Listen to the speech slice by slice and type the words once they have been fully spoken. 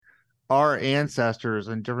our ancestors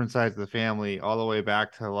and different sides of the family all the way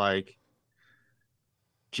back to like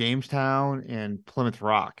Jamestown and Plymouth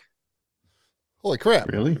Rock. Holy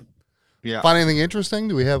crap. Really? Yeah. Find anything interesting?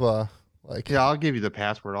 Do we have a, like, Yeah, I'll give you the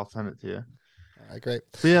password. I'll send it to you. all right, great.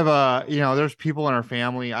 We have there's people in our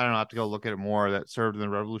family. I don't know, I have to go look at it more that served in the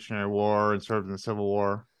Revolutionary War and served in the Civil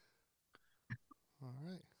War. All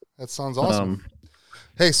right. That sounds awesome. Um,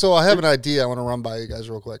 Hey, so I have an idea I want to run by you guys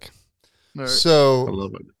real quick. All right. I So,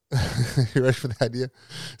 love it. you ready for the idea?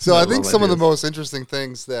 So, I I think love some of the ideas. most interesting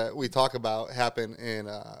things that we talk about happen in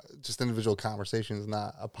just individual conversations,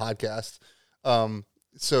 not a podcast.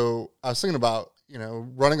 So, I was thinking about,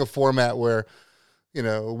 running a format where,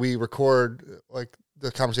 we record like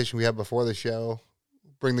the conversation we had before the show,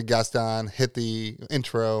 bring the guest on, hit the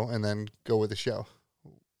intro, and then go with the show.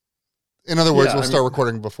 In other words, Yeah, we'll I start mean-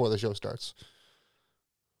 recording before the show starts.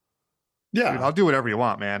 Yeah. Dude, I'll do whatever you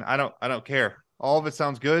want, man. I don't care. All of it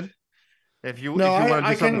sounds good. If you No, want to I do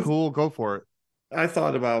something kind of- cool, go for it. I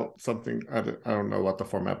thought about something. I don't know what the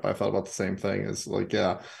format, but I thought about the same thing. Is like,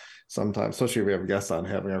 yeah, sometimes, especially if we have guests on,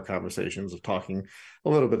 having our conversations of talking a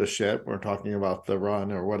little bit of shit. We're talking about the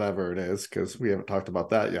run or whatever it is because we haven't talked about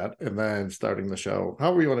that yet. And then starting the show,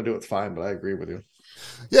 however you want to do it's fine. But I agree with you.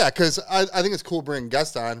 Yeah, because I think it's cool bringing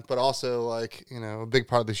guests on, but also, like, a big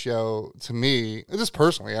part of the show to me, just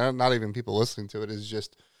personally, not even people listening to it, is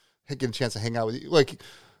just getting a chance to hang out with you. Like,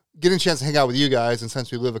 getting a chance to hang out with you guys, and since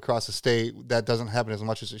we live across the state, that doesn't happen as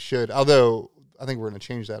much as it should. Although, I think we're going to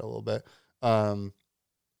change that a little bit. And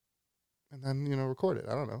then, record it.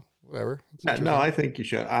 I don't know. Whatever. It's No, interesting. I think you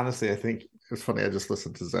should. Honestly, I think it's funny. I just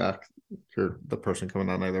listened to Zach, the person coming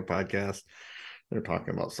on their podcast. They're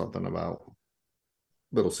talking about something about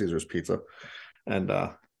Little Caesars pizza. And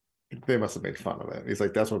they must have made fun of it. He's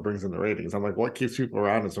like, that's what brings in the ratings. I'm like, what keeps people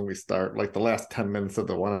around is when we start like the last 10 minutes of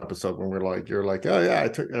the one episode when we're like, you're like, oh yeah, I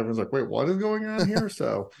took everyone's like, wait, what is going on here?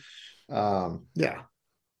 So yeah.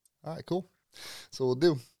 All right, cool. So we'll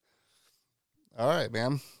do. All right,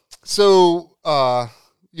 man. So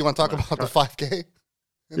you want to talk about the 5K?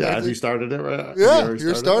 Yeah, have you started it, right? Yeah, already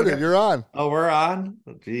you're started. Okay. You're on. Oh, we're on?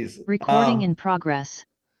 Oh, geez. Recording in progress.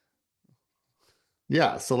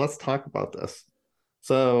 Yeah, so let's talk about this.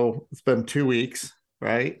 So it's been 2 weeks,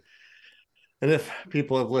 right? And if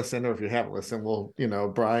people have listened, or if you haven't listened, well,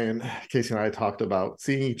 Brian, Casey, and I talked about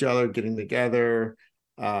seeing each other, getting together.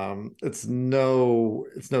 It's no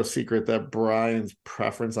secret that Brian's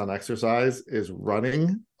preference on exercise is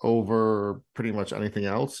running over pretty much anything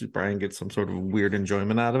else. Brian gets some sort of weird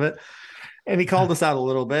enjoyment out of it. And he called us out a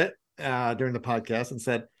little bit during the podcast and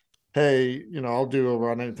said, hey, I'll do a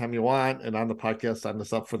run anytime you want. And on the podcast, sign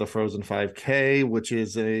us up for the Frozen 5K, which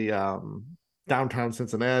is a downtown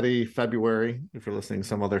Cincinnati, February, if you're listening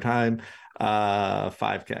some other time,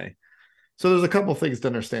 5K. So there's a couple things to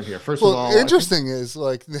understand here. First of all, interesting is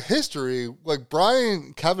like the history, like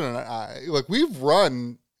Brian, Kevin, and I, like we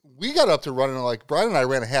got up to running, like Brian and I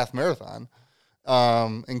ran a half marathon.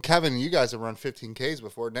 And Kevin, you guys have run 15Ks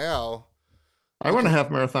before now. I run a half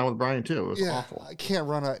marathon with Brian too. It was Yeah, awful. I can't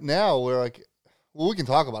run it now. We're like, well, we can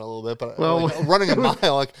talk about it a little bit, but Well, like, running a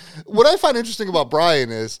mile, like what I find interesting about Brian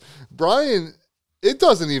is it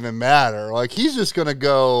doesn't even matter. Like he's just going to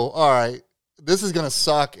go, all right, this is going to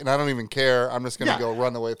suck. And I don't even care. I'm just going to go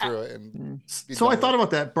run the way through it. And so I thought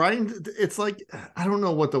about that. Brian, it's like, I don't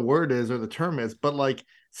know what the word is or the term is, but like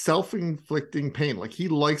self-inflicting pain. Like he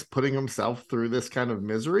likes putting himself through this kind of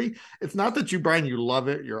misery. It's not that you, Brian, you love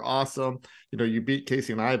it. You're awesome. You beat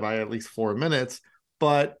Casey and I by at least 4 minutes,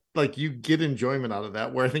 but like you get enjoyment out of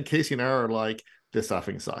that. Where I think Casey and I are like, this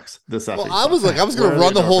effing sucks. This effing I was sucks. like, I was going to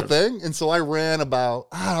run the whole thing. And so I ran about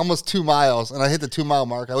almost 2 miles and I hit the 2 mile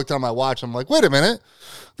mark. I looked on my watch. I'm like, wait a minute.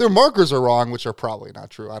 Their markers are wrong, which are probably not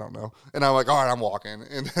true. I don't know. And I'm like, all right, I'm walking.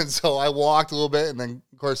 And then so I walked a little bit. And then,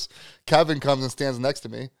 of course, Kevin comes and stands next to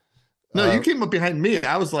me. No, you came up behind me.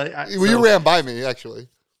 I was like, you ran by me, actually.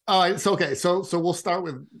 So okay, so we'll start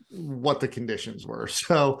with what the conditions were.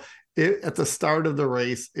 So at the start of the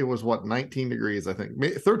race, it was 19 degrees, I think,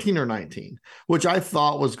 13 or 19, which I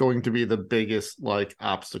thought was going to be the biggest like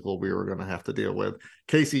obstacle we were going to have to deal with.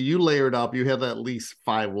 Casey, you layered up. You had at least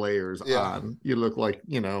 5 layers on. You look like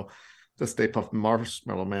the Stay Puft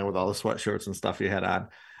Marshmallow Man with all the sweatshirts and stuff you had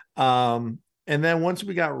on. And then once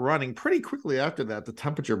we got running, pretty quickly after that, the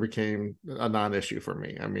temperature became a non-issue for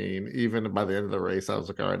me. I mean, even by the end of the race, I was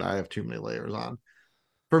like, all right, I have too many layers on.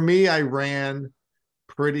 For me, I ran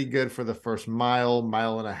pretty good for the first mile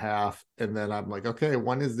and a half. And then I'm like, okay,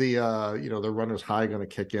 when is the runner's high going to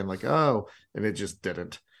kick in? Like, oh, and it just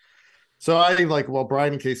didn't. So I like, well,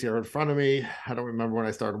 Brian and Casey are in front of me. I don't remember when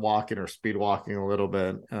I started walking or speed walking a little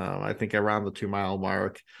bit. I think around the 2 mile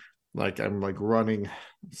mark. like I'm like running,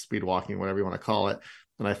 speed walking, whatever you want to call it,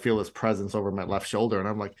 and I feel this presence over my left shoulder, and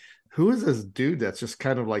I'm like, who is this dude that's just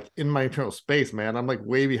kind of like in my internal space, man? I'm like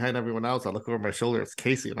way behind everyone else. I look over my shoulder, it's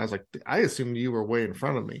Casey, and I was like, I assumed you were way in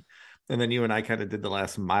front of me. And then you and I kind of did the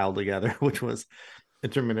last mile together, which was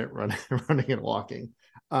intermittent running and walking.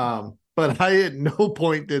 But I at no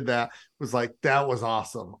point did that. Was like, that was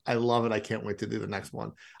awesome. I love it. I can't wait to do the next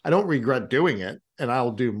one. I don't regret doing it, and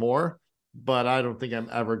I'll do more, but I don't think I'm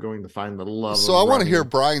ever going to find the love. So I want to hear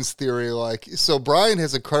Brian's theory. Like, so Brian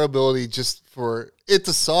has a credibility just for it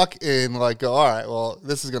to suck and like go, all right, well,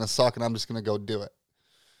 this is going to suck and I'm just going to go do it.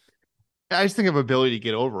 I just think of ability to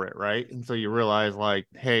get over it, right? And so you realize, like,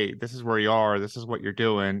 hey, this is where you are. This is what you're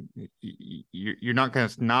doing. You're not going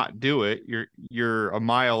to not do it. You're a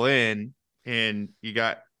mile in, and you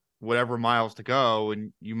got whatever miles to go,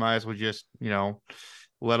 and you might as well just,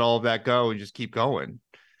 let all of that go and just keep going,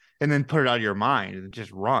 and then put it out of your mind and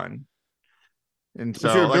just run. And so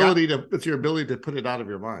it's your ability to put it out of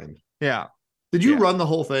your mind. Yeah. Did you run the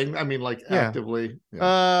whole thing? I mean, like actively?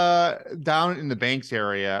 Yeah. Down in the Banks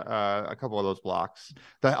area, a couple of those blocks.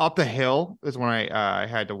 Up the hill is when I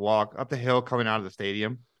had to walk up the hill coming out of the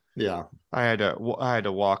stadium. Yeah, I had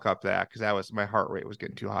to walk up that because that was my heart rate was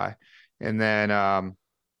getting too high, and then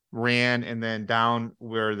ran and then down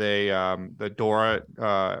where they the Dora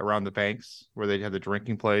around the Banks where they had the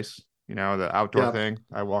drinking place, the outdoor thing.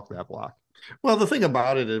 I walked that block. Well, the thing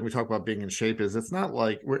about it, and we talk about being in shape, is it's not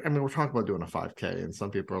like we're talking about doing a 5K, and some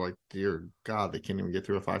people are like, dear God, they can't even get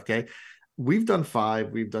through a 5K. We've done 5,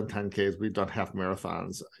 we've done 10Ks, we've done half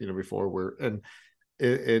marathons, before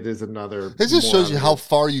it is another. It just shows you how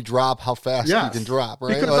far you drop, how fast you can drop,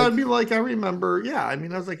 right? Because I'd be like, I remember, I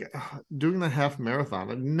was like doing the half marathon.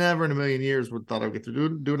 I never in a million years would thought I would get to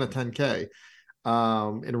doing a 10K,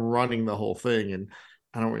 and running the whole thing. And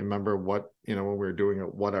I don't remember what, when we were doing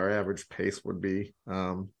it, what our average pace would be.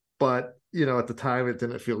 But, at the time it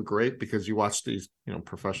didn't feel great because you watch these,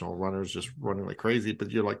 professional runners just running like crazy,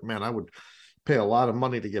 but you're like, man, I would pay a lot of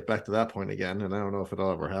money to get back to that point again. And I don't know if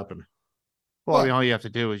it'll ever happen. Well, all you have to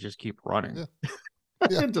do is just keep running.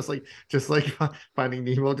 Yeah. just like Finding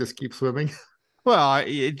Nemo, just keep swimming. Well,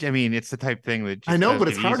 it's the type of thing that I know, but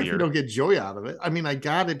it's hard if you don't get joy out of it. I mean, I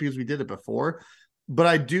got it because we did it before. But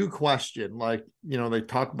I do question, like, they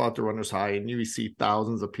talk about the runner's high, and you see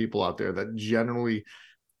thousands of people out there that generally,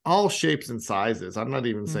 all shapes and sizes, I'm not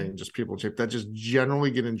even saying just people in shape, that just generally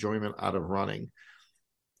get enjoyment out of running.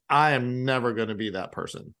 I am never going to be that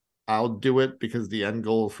person. I'll do it because the end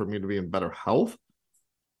goal is for me to be in better health.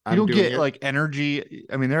 You don't get like energy.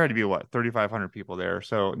 I mean, there had to be 3,500 people there.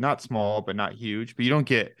 So not small, but not huge, but you don't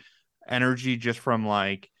get energy just from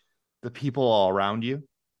like the people all around you.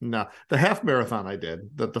 No, the half marathon I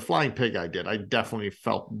did, the Flying Pig I did, I definitely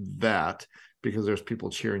felt that because there's people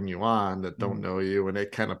cheering you on that don't know you, and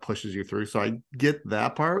it kind of pushes you through. So I get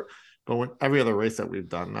that part. But when every other race that we've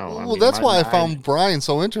done, no. Well, that's why I found Brian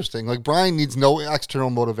so interesting. Like, Brian needs no external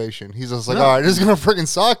motivation. He's just like, all right, this is gonna freaking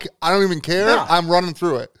suck. I don't even care. Yeah. I'm running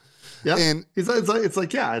through it. Yeah, and it's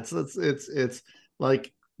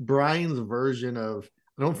like Brian's version of.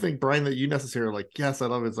 I don't think, Brian, that you necessarily like, yes, I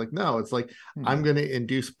love it. It's like, no, it's like, I'm going to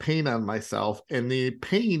induce pain on myself. And the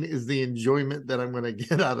pain is the enjoyment that I'm going to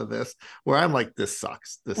get out of this, where I'm like, this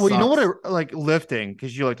sucks. You know what I like lifting,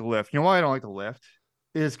 because you like to lift. You know why I don't like to lift?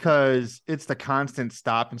 Is because it's the constant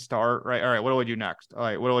stop and start, right? All right, what do I do next? All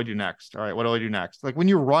right, what do I do next? All right, what do I do next? Like when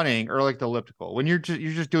you're running, or like the elliptical, when you're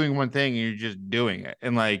just doing one thing and you're just doing it.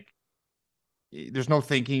 And like, there's no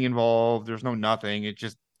thinking involved. There's no nothing. It's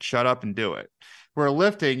just shut up and do it. Where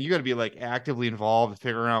lifting, you got to be like actively involved,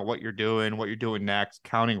 figuring out what you're doing next,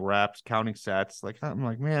 counting reps, counting sets. Like, I'm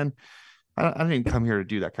like, man, I didn't come here to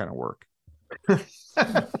do that kind of work.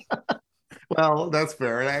 Well, that's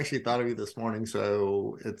fair. I actually thought of you this morning.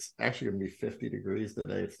 So it's actually going to be 50 degrees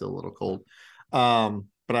today. It's still a little cold.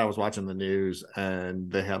 But I was watching the news,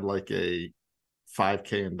 and they had like a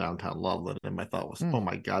 5K in downtown Loveland, and my thought was, oh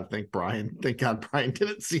my God, thank God Brian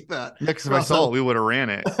didn't see that. Next to my soul, we would have ran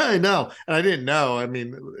it. I know, and I didn't know. I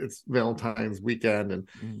mean, it's Valentine's weekend in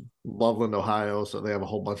Loveland, Ohio, so they have a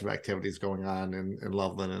whole bunch of activities going on in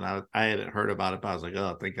Loveland, and I hadn't heard about it, but I was like,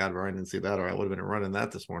 oh, thank God Brian didn't see that, or I would have been running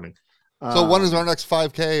that this morning. So when is our next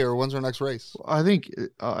 5K, or when's our next race? I think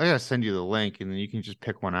I gotta send you the link, and then you can just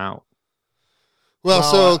pick one out. Well,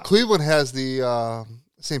 so Cleveland has the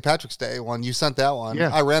St. Patrick's Day one. You sent that one.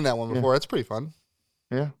 Yeah. I ran that one before. That's pretty fun.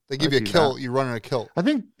 Yeah. They give you a kilt. You run in a kilt. I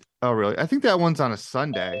think, oh, really? I think that one's on a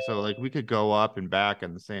Sunday. So, like, we could go up and back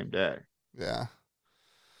on the same day. Yeah.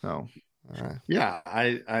 Oh. All right.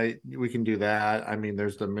 Yeah, we can do that. I mean,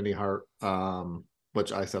 there's the Mini Heart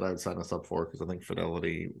which I said I would sign us up for because I think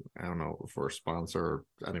Fidelity, I don't know, for a sponsor.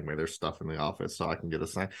 Anyway, there's stuff in the office, so I can get a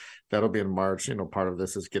sign. That'll be in March. Part of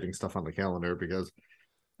this is getting stuff on the calendar because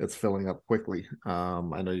it's filling up quickly.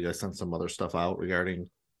 I know you guys sent some other stuff out regarding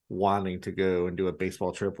wanting to go and do a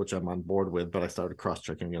baseball trip, which I'm on board with, but I started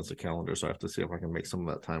cross-checking against the calendar, so I have to see if I can make some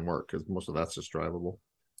of that time work because most of that's just drivable.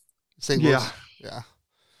 St. Louis. Yeah.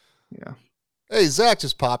 Hey, Zach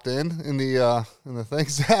just popped in the thing.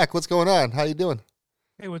 Zach, what's going on? How you doing?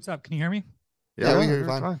 Hey, what's up? Can you hear me? Yeah, we hear you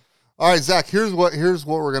fine. All right, Zach, here's what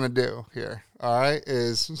we're gonna do here. All right,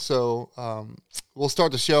 we'll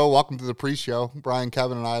start the show. Welcome to the pre-show. Brian,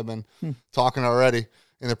 Kevin, and I have been talking already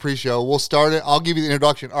in the pre-show. We'll start it. I'll give you the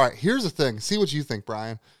introduction. All right, here's the thing. See what you think,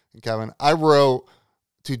 Brian and Kevin. I wrote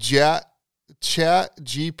to Chat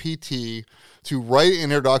GPT to write an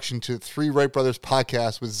introduction to Three Wright Brothers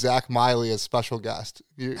podcast with Zach Miley as special guest.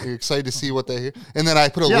 You're excited to see what they hear? And then I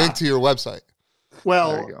put a link to your website.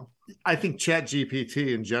 Well, I think Chat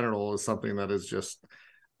GPT in general is something that is just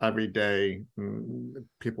every day.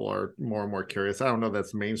 People are more and more curious. I don't know if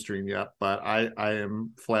that's mainstream yet, but I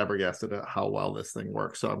am flabbergasted at how well this thing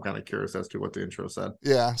works. So I'm kind of curious as to what the intro said.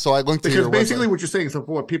 Yeah. So I linked to your basically website. What you're saying. So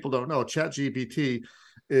for what people don't know, Chat GPT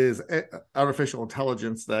is artificial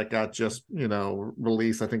intelligence that got just,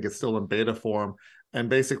 released. I think it's still in beta form. And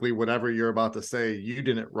basically whatever you're about to say, you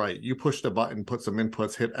didn't write. You pushed a button, put some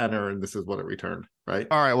inputs, hit enter, and this is what it returned, right?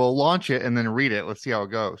 All right, well, launch it and then read it. Let's see how it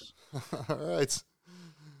goes. All right.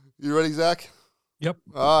 You ready, Zach? Yep.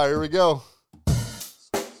 All right, here we go.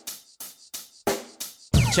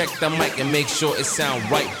 Check the mic and make sure it sound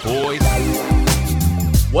right, boys.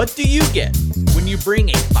 What do you get when you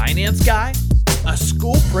bring a finance guy, a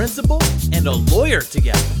school principal, and a lawyer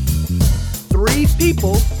together? 3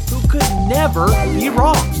 people who could never be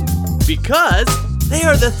wrong because they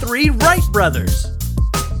are the Three Wright Brothers.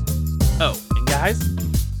 Oh, and guys,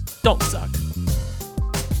 don't suck.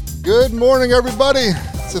 Good morning, everybody.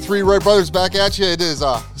 It's the Three Wright Brothers back at you. It is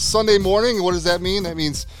Sunday morning. What does that mean? That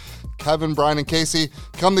means Kevin, Brian, and Casey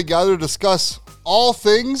come together to discuss all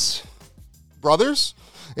things brothers.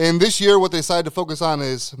 And this year, what they decided to focus on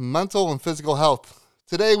is mental and physical health.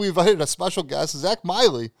 Today, we invited a special guest, Zach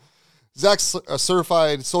Miley. Zach's a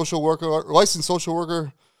certified social worker, licensed social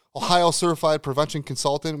worker, Ohio certified prevention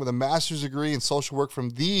consultant with a master's degree in social work from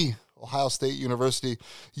the Ohio State University.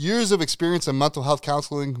 Years of experience in mental health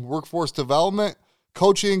counseling, workforce development,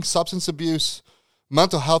 coaching, substance abuse,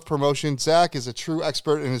 mental health promotion. Zach is a true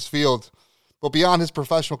expert in his field. But beyond his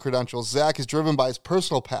professional credentials, Zach is driven by his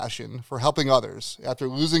personal passion for helping others. After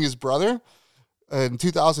losing his brother in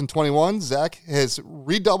 2021, Zach has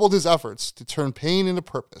redoubled his efforts to turn pain into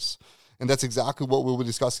purpose. And that's exactly what we'll be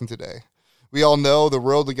discussing today. We all know the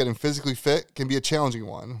road to getting physically fit can be a challenging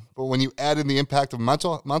one, but when you add in the impact of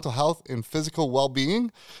mental health and physical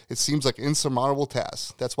well-being, it seems like an insurmountable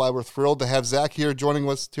task. That's why we're thrilled to have Zach here joining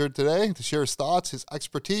us here today to share his thoughts, his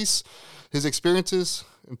expertise, his experiences,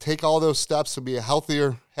 and take all those steps to be a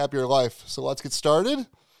healthier, happier life. So let's get started.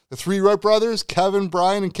 The Three Wright Brothers, Kevin,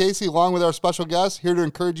 Brian, and Casey, along with our special guests, here to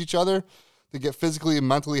encourage each other to get physically and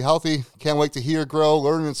mentally healthy. Can't wait to hear, grow,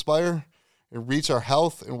 learn, and inspire, and reach our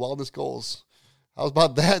health and wellness goals. How's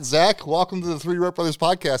about that, Zach? Welcome to the Three Wright Brothers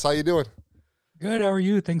podcast. How you doing? Good. How are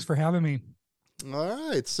you? Thanks for having me. All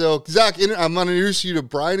right. So, Zach, I'm going to introduce you to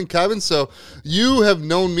Brian and Kevin. So, you have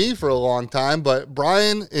known me for a long time, but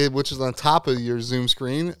Brian, which is on top of your Zoom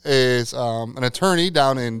screen, is an attorney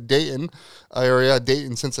down in Dayton area,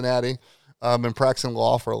 Dayton, Cincinnati. Been practicing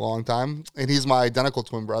law for a long time, and he's my identical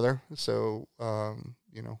twin brother. So,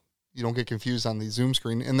 you don't get confused on the Zoom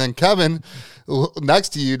screen. And then Kevin,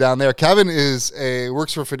 next to you down there, Kevin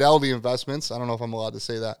works for Fidelity Investments. I don't know if I'm allowed to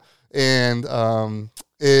say that. And I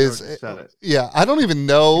don't even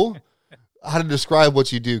know how to describe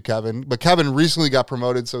what you do, Kevin. But Kevin recently got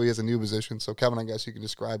promoted, so he has a new position. So Kevin, I guess you can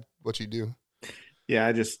describe what you do. Yeah,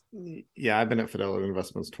 I've been at Fidelity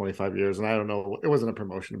Investments 25 years, and I don't know, it wasn't a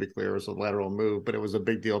promotion, to be clear. It was a lateral move, but it was a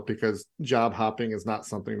big deal because job hopping is not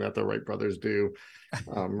something that the Wright brothers do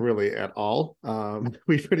really at all.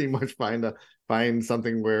 We pretty much find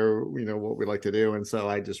something where, what we like to do. And so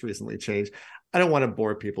I just recently changed. I don't want to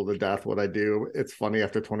bore people to death what I do. It's funny,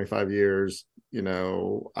 after 25 years,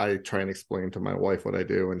 I try and explain to my wife what I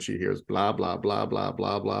do, and she hears blah, blah, blah, blah,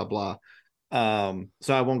 blah, blah, blah.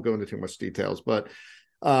 So I won't go into too much details, but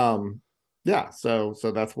so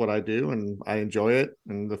that's what I do, and I enjoy it.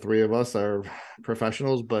 And the three of us are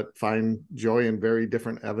professionals, but find joy in very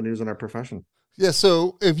different avenues in our profession. Yeah.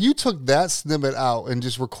 So if you took that snippet out and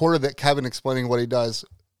just recorded that Kevin explaining what he does,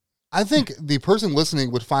 I think the person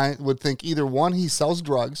listening would think either one, he sells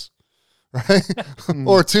drugs, right?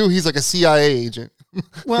 Or 2, he's like a CIA agent.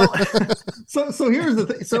 Well, so here's the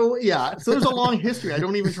thing. So there's a long history. I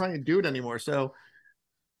don't even try and do it anymore. So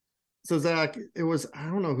Zach, it was, I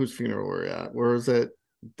don't know whose funeral we're at. Where is it?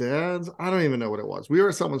 Dad's? I don't even know what it was. We were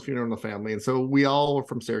at someone's funeral in the family. And so we all were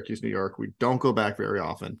from Syracuse, New York. We don't go back very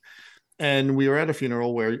often. And we were at a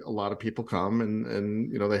funeral where a lot of people come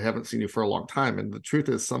and they haven't seen you for a long time. And the truth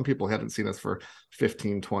is some people hadn't seen us for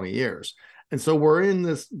 15, 20 years. And so we're in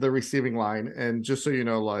the receiving line. And just so you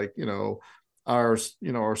know,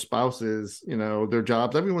 our spouses, their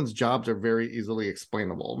jobs, everyone's jobs are very easily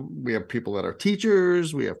explainable. We have people that are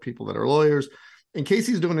teachers, we have people that are lawyers. And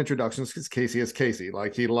Casey's doing introductions because Casey is Casey.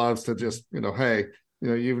 Like he loves to just, hey,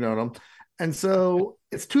 you've known him. And so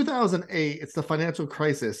it's 2008. It's the financial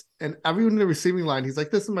crisis. And everyone in the receiving line, he's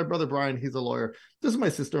like, this is my brother, Brian. He's a lawyer. This is my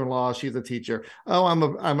sister-in-law. She's a teacher. Oh,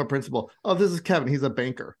 I'm a principal. Oh, this is Kevin. He's a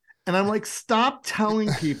banker. And I'm like, stop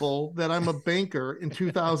telling people that I'm a banker in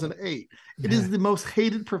 2008. It is the most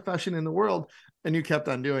hated profession in the world. And you kept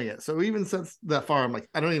on doing it. So even since that far, I'm like,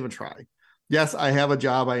 I don't even try. Yes, I have a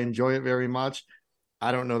job. I enjoy it very much.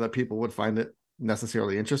 I don't know that people would find it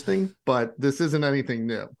necessarily interesting, but this isn't anything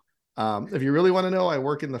new. If you really want to know, I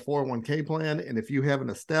work in the 401k plan. And if you have an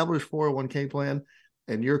established 401k plan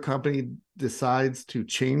and your company decides to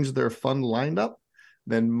change their fund lined up,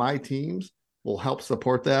 then my teams will help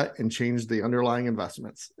support that and change the underlying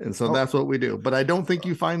investments. And so that's what we do. But I don't think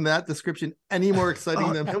you find that description any more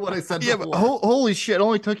exciting than what I said before. But holy shit, it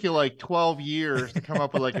only took you like 12 years to come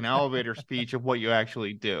up with like an elevator speech of what you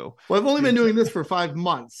actually do. Well, I've only been doing this for 5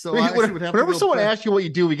 months. So whenever someone asks you what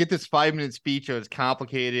you do, we get this 5-minute speech of it's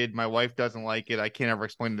complicated. My wife doesn't like it. I can't ever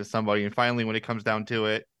explain it to somebody. And finally, when it comes down to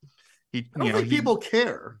it, I don't think people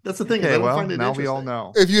care. That's the thing. Okay, now we all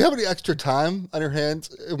know. If you have any extra time on your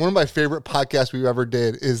hands, one of my favorite podcasts we ever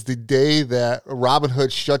did is the day that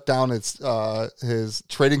Robinhood shut down his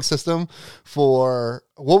trading system for,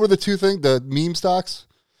 what were the 2 things? The meme stocks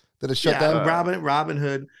that it shut down?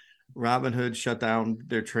 Robinhood shut down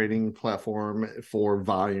their trading platform for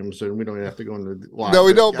volumes, and we don't even have to go into why. No,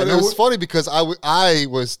 we don't. But it was funny because I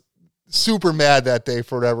was super mad that day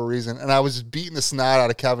for whatever reason, and I was just beating the snot out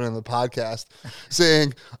of Kevin in the podcast,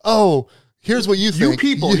 saying, "Oh, here's what you think. You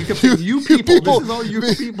people. This is all you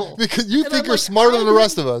people because you think you're smarter than the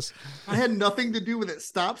rest of us." I had nothing to do with it.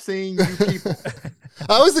 Stop saying you people.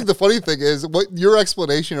 I always think the funny thing is what your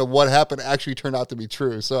explanation of what happened actually turned out to be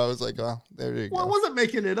true. So I was like, "Oh, there you go." Well, I wasn't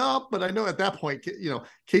making it up, but I know at that point,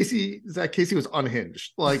 Casey was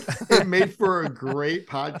unhinged. Like it made for a great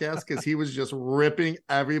podcast because he was just ripping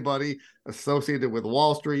everybody associated with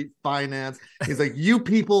Wall Street, finance. He's like, "You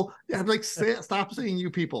people," I'm like, "Stop saying you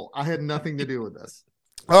people." I had nothing to do with this.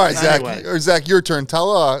 All right, Zach, your turn.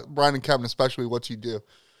 Tell Brian and Kevin especially what you do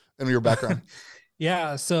and your background.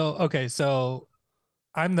 Yeah. So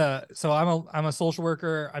I'm a social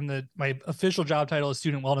worker. My official job title is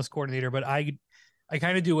student wellness coordinator, but I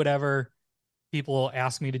kind of do whatever people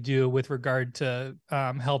ask me to do with regard to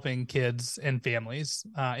helping kids and families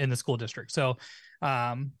in the school district. So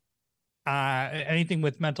anything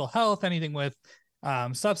with mental health, anything with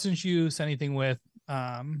substance use, anything with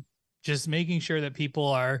just making sure that people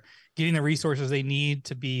are getting the resources they need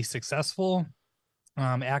to be successful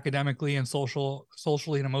academically and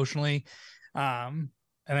socially and emotionally. And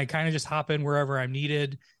I kind of just hop in wherever I'm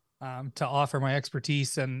needed to offer my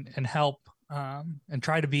expertise and help and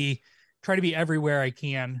try to be everywhere I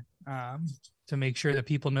can to make sure that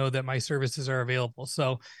people know that my services are available.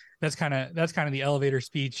 So that's kind of the elevator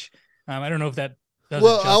speech. I don't know if that does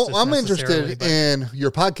it justice. I'm interested in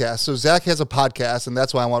your podcast. So Zach has a podcast, and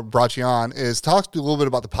that's why I brought you on. Is talk a little bit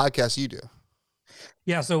about the podcast you do.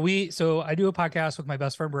 Yeah, so I do a podcast with my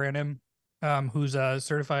best friend Brandon, who's a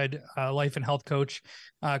certified life and health coach,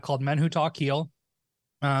 called Men Who Talk Heal.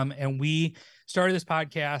 And we started this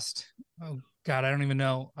podcast, oh God, I don't even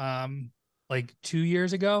know, like 2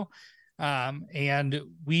 years ago. And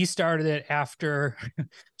we started it after,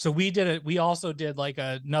 so we also did like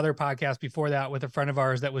another podcast before that with a friend of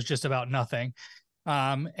ours that was just about nothing.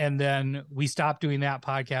 And then we stopped doing that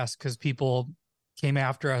podcast because people came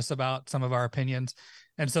after us about some of our opinions.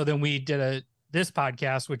 And so then we did this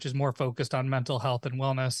podcast, which is more focused on mental health and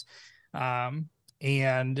wellness.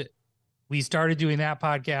 And we started doing that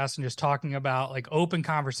podcast and just talking about like open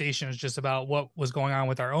conversations, just about what was going on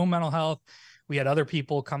with our own mental health. We had other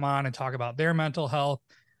people come on and talk about their mental health,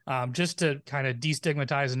 just to kind of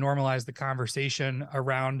destigmatize and normalize the conversation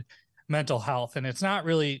around mental health. And it's not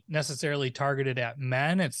really necessarily targeted at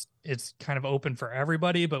men. It's kind of open for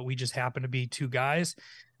everybody, but we just happen to be 2 guys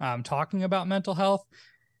talking about mental health.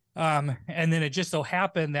 And then it just so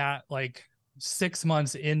happened that like 6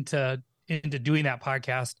 months into into doing that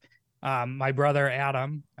podcast, my brother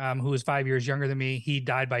Adam, who is 5 years younger than me, he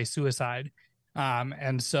died by suicide.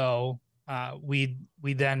 And so we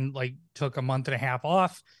then like took a month and a half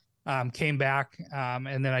off, came back,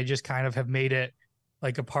 and then I just kind of have made it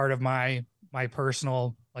like a part of my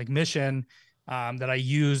personal like mission, that I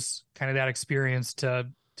use kind of that experience to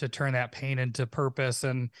turn that pain into purpose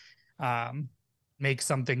and make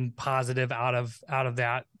something positive out of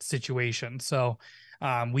that situation. So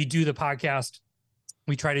we do the podcast.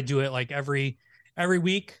 We try to do it like every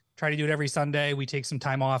week, try to do it every Sunday. We take some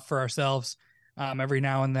time off for ourselves every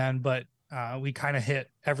now and then, but we kind of hit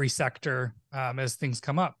every sector as things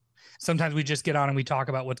come up. Sometimes we just get on and we talk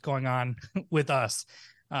about what's going on with us,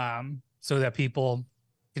 so that people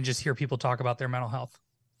can just hear people talk about their mental health.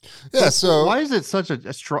 Yeah. So why is it such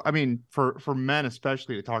a strong, I mean, for men,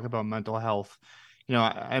 especially, to talk about mental health? You know,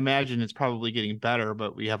 I imagine it's probably getting better,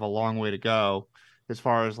 but we have a long way to go as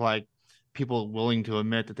far as like people willing to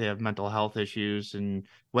admit that they have mental health issues, and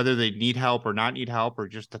whether they need help or not need help, or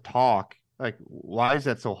just to talk. Like, why is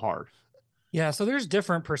that so hard? Yeah. So there's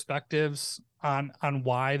different perspectives on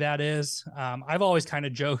why that is. I've always kind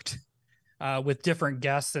of joked with different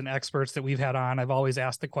guests and experts that we've had on. I've always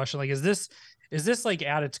asked the question, like, is this like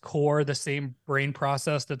at its core the same brain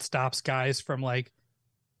process that stops guys from like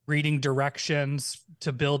reading directions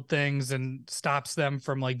to build things and stops them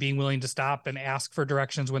from like being willing to stop and ask for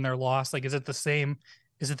directions when they're lost? Like, is it the same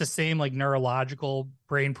like neurological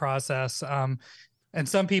brain process? And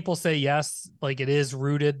some people say yes, like it is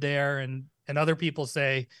rooted there, and other people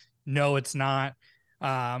say no, it's not.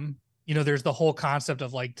 You know, there's the whole concept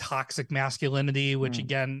of like toxic masculinity, which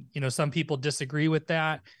again, you know, some people disagree with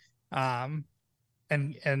that. And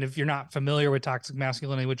if you're not familiar with toxic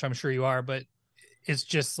masculinity, which I'm sure you are, but it's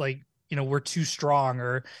just like, you know, we're too strong,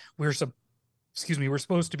 or we're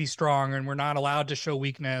supposed to be strong, and we're not allowed to show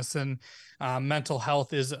weakness. And mental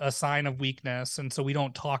health is a sign of weakness. And so we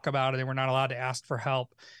don't talk about it, and we're not allowed to ask for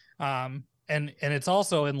help. And it's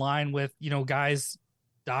also in line with, you know, guys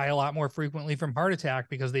die a lot more frequently from heart attack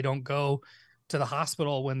because they don't go to the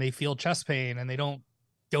hospital when they feel chest pain, and they don't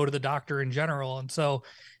go to the doctor in general. And so,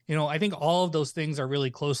 you know, I think all of those things are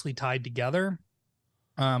really closely tied together,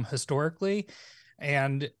 historically.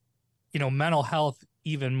 And, you know, mental health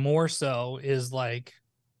even more so is like,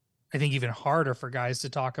 I think even harder for guys to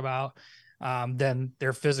talk about than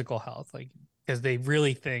their physical health, like, because they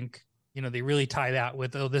really think, you know, they really tie that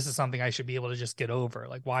with, oh, this is something I should be able to just get over.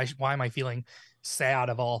 Like, why am I feeling sad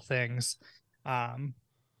of all things?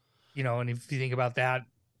 You know, and if you think about that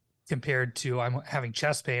compared to I'm having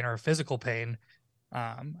chest pain or physical pain,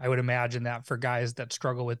 I would imagine that for guys that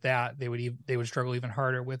struggle with that, they would struggle even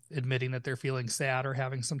harder with admitting that they're feeling sad or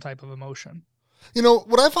having some type of emotion. You know,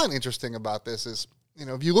 what I find interesting about this is, you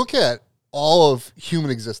know, if you look at all of human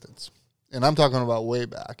existence, and I'm talking about way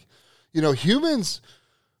back, you know, humans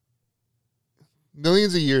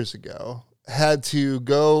millions of years ago had to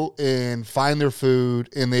go and find their food,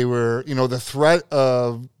 and they were, you know, the threat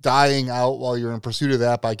of dying out while you're in pursuit of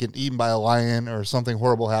that by getting eaten by a lion or something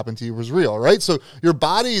horrible happened to you was real, right? So your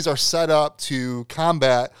bodies are set up to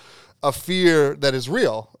combat a fear that is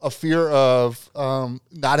real, a fear of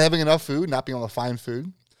not having enough food, not being able to find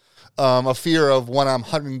food, a fear of when I'm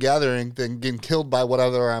hunting and gathering, then getting killed by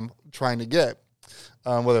whatever I'm trying to get,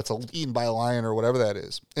 whether it's eaten by a lion or whatever that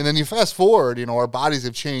is. And then you fast forward, you know, our bodies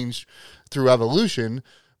have changed through evolution,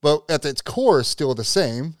 but at its core is still the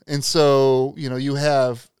same. And so, you know, you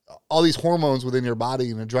have all these hormones within your body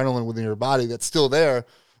and adrenaline within your body that's still there.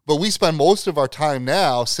 But we spend most of our time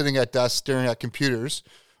now sitting at desks, staring at computers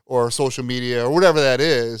or social media or whatever that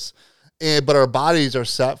is. But our bodies are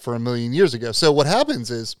set for 1 million years ago. So what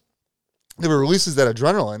happens is it releases that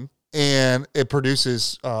adrenaline, and it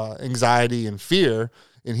produces anxiety and fear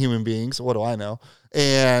in human beings. What do I know?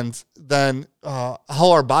 And then how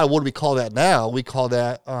our body, what do we call that now? We call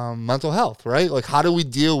that mental health, right? Like, how do we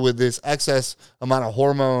deal with this excess amount of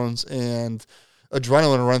hormones and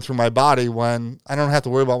adrenaline run through my body when I don't have to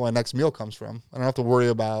worry about where my next meal comes from? I don't have to worry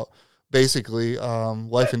about basically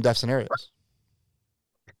life and death scenarios.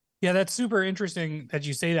 Yeah, that's super interesting that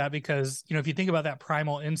you say that, because, you know, if you think about that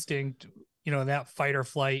primal instinct, you know, that fight or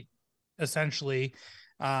flight essentially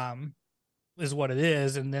is what it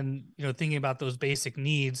is. And then, you know, thinking about those basic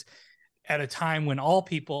needs at a time when all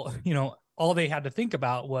people, you know, all they had to think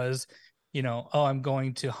about was, you know, oh, I'm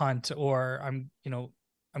going to hunt, or I'm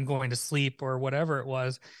going to sleep, or whatever it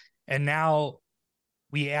was. And now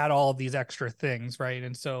we add all of these extra things, right?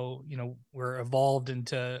 And so, you know, we're evolved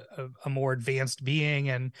into a more advanced being.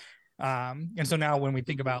 And so now when we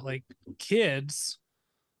think about like kids,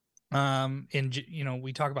 you know,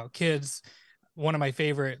 we talk about kids, one of my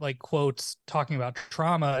favorite like quotes talking about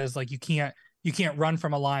trauma is like, you can't run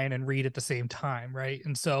from a lion and read at the same time. Right.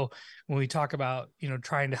 And so when we talk about,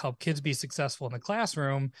 trying to help kids be successful in the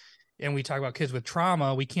classroom, and we talk about kids with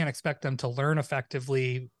trauma, we can't expect them to learn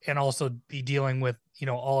effectively and also be dealing with,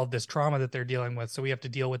 all of this trauma that they're dealing with. So we have to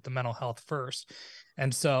deal with the mental health first.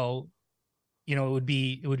 And so, it would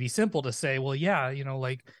be simple to say, well, yeah,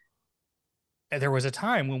 like there was a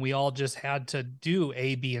time when we all just had to do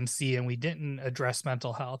A, B, and C, and we didn't address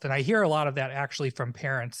mental health. And I hear a lot of that actually from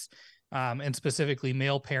parents, and specifically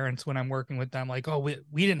male parents when I'm working with them, like, oh,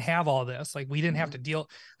 we didn't have all this. Like, we didn't have to deal,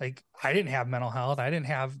 like, I didn't have mental health. I didn't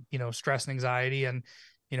have, stress and anxiety. And,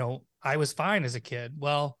 I was fine as a kid.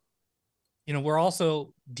 Well, we're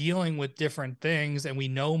also dealing with different things, and we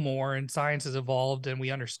know more, and science has evolved, and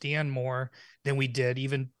we understand more than we did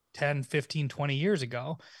even 10, 15, 20 years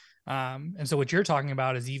ago. And so what you're talking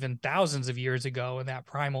about is even thousands of years ago, and that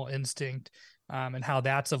primal instinct, and how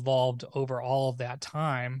that's evolved over all of that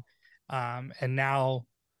time. And now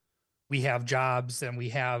we have jobs, and we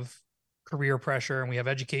have career pressure, and we have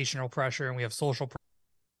educational pressure, and we have social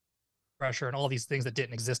pressure, and all these things that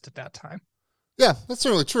didn't exist at that time. Yeah, that's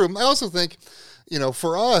certainly true. I also think,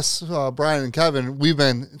 for us, Brian and Kevin, we've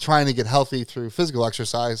been trying to get healthy through physical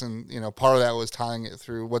exercise. And, part of that was tying it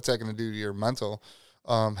through what's that going to do to your mental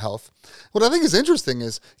health. What I think is interesting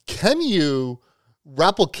is, can you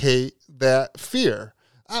replicate that fear?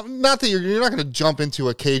 Not that you're not going to jump into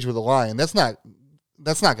a cage with a lion. That's not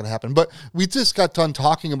going to happen. But we just got done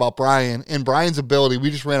talking about Brian and Brian's ability. We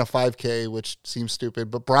just ran a 5K, which seems stupid,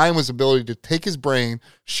 but Brian's ability to take his brain,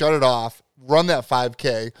 shut it off, run that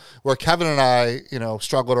 5K, where Kevin and I,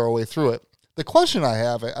 struggled our way through it. The question I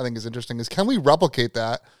have, I think is interesting, is can we replicate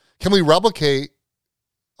that? Can we replicate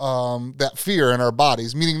that fear in our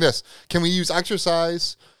bodies? Meaning this, can we use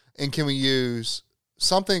exercise, and can we use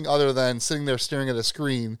something other than sitting there staring at a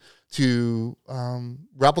screen to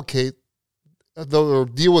replicate or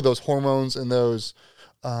deal with those hormones and those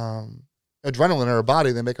adrenaline in our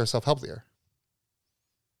body that make ourselves healthier?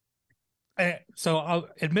 So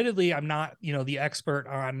admittedly, I'm not, the expert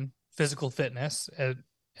on physical fitness,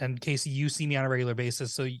 and Casey, you see me on a regular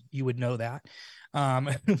basis, so you would know that.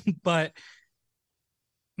 But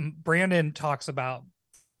Brandon talks about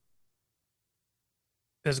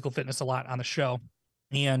physical fitness a lot on the show,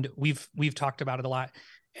 and we've talked about it a lot.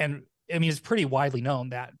 And I mean, it's pretty widely known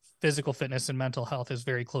that physical fitness and mental health is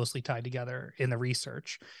very closely tied together in the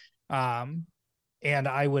research. And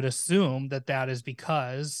I would assume that is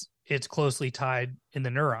because it's closely tied in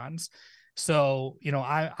the neurons. So,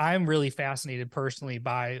 I'm really fascinated personally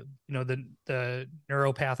by, the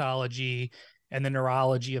neuropathology and the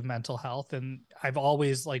neurology of mental health. And I've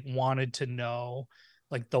always wanted to know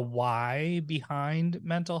the why behind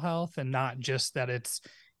mental health, and not just that it's,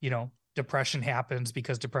 depression happens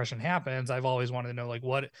because depression happens. I've always wanted to know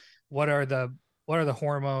what are the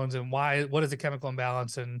hormones, and what is the chemical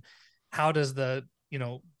imbalance, and how does the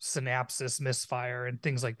synapses misfire and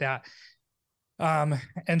things like that.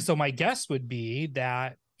 And so my guess would be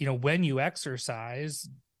that, when you exercise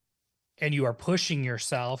and you are pushing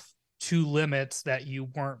yourself to limits that you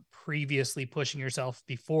weren't previously pushing yourself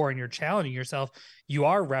before, and you're challenging yourself, you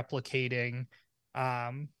are replicating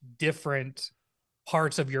different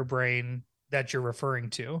parts of your brain that you're referring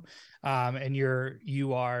to. And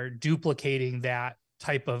you are duplicating that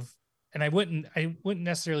type of, and I wouldn't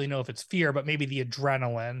necessarily know if it's fear, but maybe the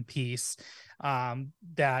adrenaline piece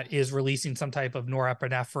that is releasing some type of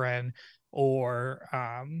norepinephrine or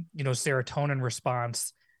serotonin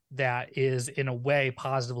response that is in a way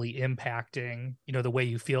positively impacting the way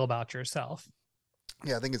you feel about yourself.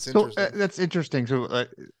 Yeah, I think it's interesting. So that's interesting. So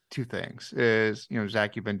two things is,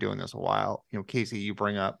 Zach, you've been doing this a while. Casey, you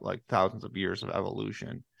bring up thousands of years of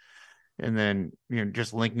evolution, and then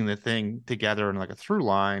just linking the thing together in a through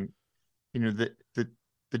line.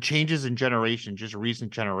 The changes in generation, just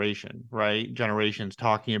recent generation, right? Generations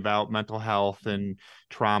talking about mental health and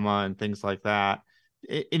trauma and things like that.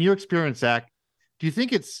 In your experience, Zach, do you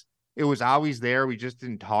think it was always there, we just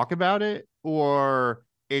didn't talk about it, or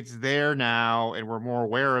it's there now and we're more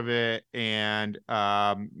aware of it, and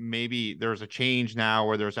maybe there's a change now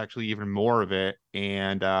where there's actually even more of it,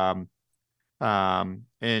 and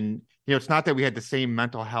it's not that we had the same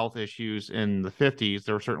mental health issues in the 50s.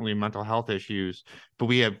 There were certainly mental health issues, but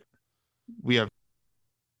we're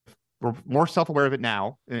more self-aware of it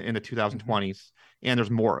now in the 2020s, and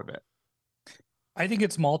there's more of it. I think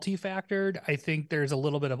it's multi-factored. I think there's a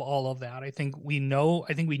little bit of all of that. I think we know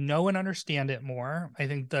and understand it more. I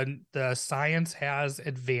think the science has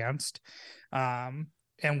advanced. And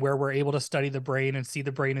and where we're able to study the brain and see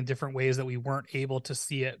the brain in different ways that we weren't able to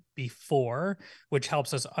see it before, which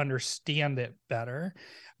helps us understand it better.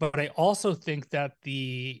 But I also think that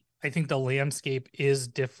the landscape is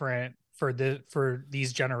different for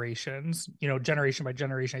these generations, generation by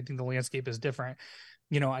generation. I think the landscape is different.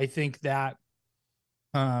 I think that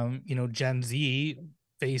Gen Z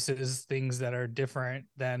faces things that are different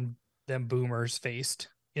than boomers faced,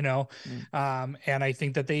 and I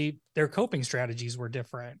think that their coping strategies were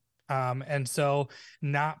different. And so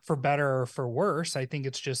not for better or for worse, I think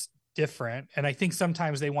it's just different. And I think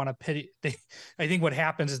sometimes they want to I think what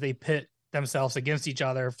happens is they pit themselves against each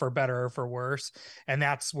other for better or for worse. And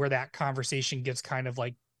that's where that conversation gets kind of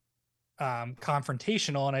like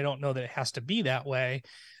confrontational. And I don't know that it has to be that way.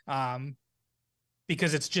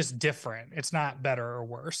 Because it's just different. It's not better or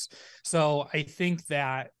worse. So I think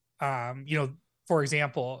that, for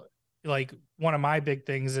example, like one of my big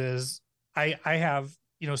things is I have,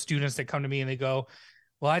 students that come to me and they go,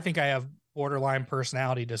 well, I think I have borderline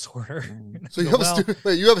personality disorder. So you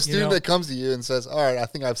have a student that comes to you and says, all right, I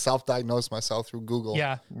think I've self-diagnosed myself through Google.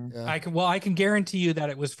 Yeah. I can guarantee you that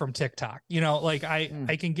it was from TikTok,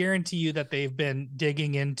 I can guarantee you that they've been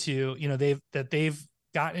digging into, they've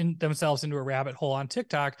gotten themselves into a rabbit hole on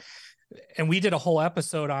TikTok. And we did a whole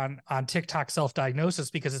episode on TikTok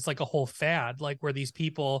self-diagnosis because it's like a whole fad, like where these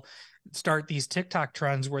people start these TikTok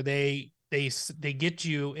trends where they get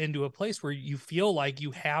you into a place where you feel like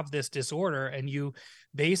you have this disorder, and you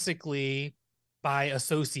basically by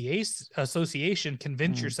association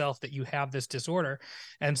convince yourself that you have this disorder.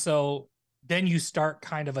 And so then you start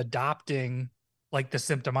kind of adopting like the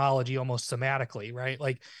symptomology almost somatically, right?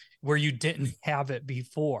 Like where you didn't have it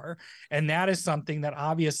before. And that is something that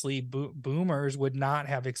obviously boomers would not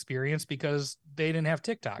have experienced because they didn't have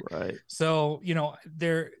TikTok. Right. So,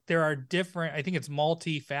 there are different, I think it's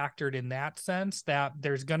multi-factored in that sense, that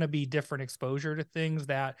there's going to be different exposure to things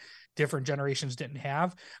that different generations didn't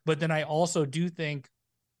have. But then I also do think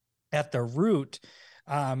at the root,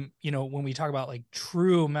 when we talk about like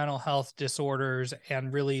true mental health disorders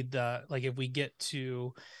and really if we get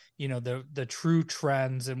to, the true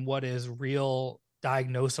trends and what is real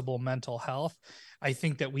diagnosable mental health, I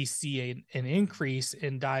think that we see an increase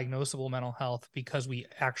in diagnosable mental health because we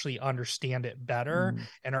actually understand it better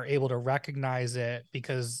and are able to recognize it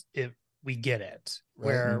because we get it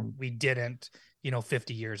where we didn't,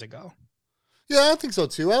 50 years ago. Yeah, I think so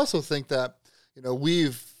too. I also think that,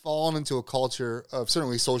 we've fallen into a culture of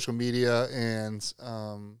certainly social media and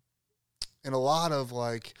a lot of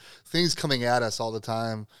like things coming at us all the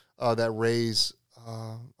time that raise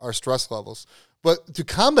our stress levels. But to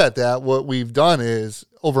combat that, what we've done is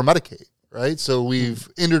over-medicate, right? So we've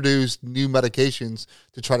introduced new medications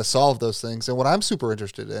to try to solve those things. And what I'm super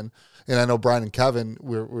interested in, and I know Brian and Kevin,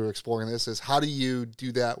 we're exploring this, is how do you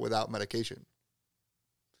do that without medication?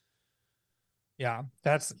 Yeah,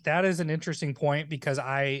 that is an interesting point because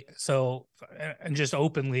and just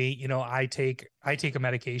openly, I take a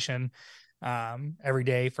medication every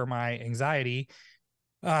day for my anxiety.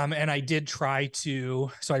 And I did so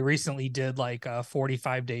I recently did like a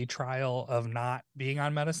 45-day trial of not being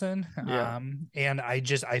on medicine. Yeah. And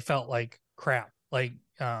I felt like crap. Like,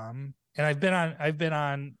 and I've been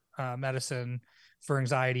on medicine for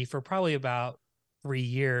anxiety for probably about 3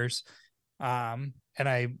 years. And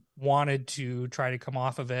I wanted to try to come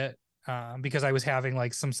off of it, because I was having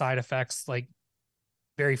like some side effects, like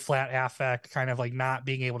very flat affect, kind of like not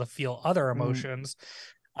being able to feel other emotions.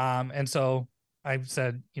 And so I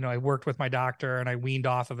said, I worked with my doctor and I weaned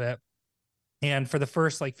off of it. And for the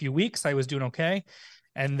first like few weeks, I was doing okay.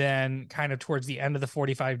 And then kind of towards the end of the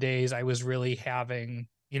 45 days, I was really having,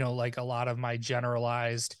 like a lot of my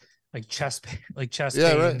generalized like chest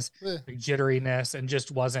pains, right. like jitteriness, and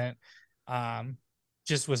just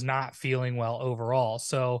was not feeling well overall.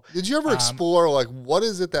 So did you ever explore like what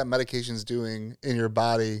is it that medication's doing in your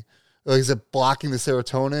body? Like, is it blocking the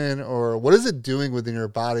serotonin, or what is it doing within your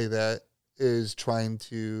body that is trying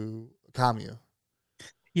to calm you?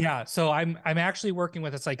 Yeah. So I'm actually working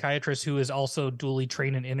with a psychiatrist who is also dually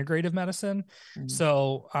trained in integrative medicine.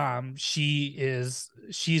 So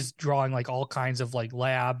she's drawing like all kinds of like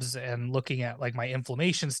labs and looking at like my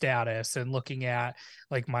inflammation status and looking at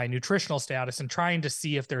like my nutritional status and trying to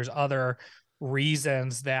see if there's other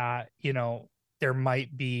reasons that, there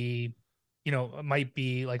might be, it might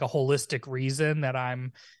be like a holistic reason that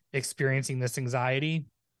I'm experiencing this anxiety.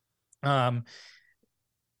 And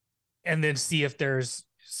then see if there's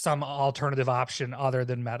some alternative option other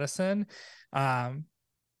than medicine. The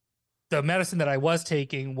medicine that I was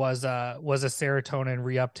taking was a serotonin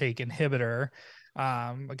reuptake inhibitor.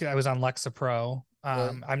 I was on Lexapro,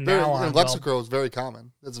 I'm very, now on and Lexapro is very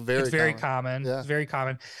common. It's very common. Yeah. It's very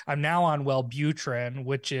common. I'm now on Wellbutrin,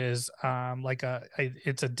 which is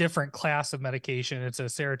it's a different class of medication. It's a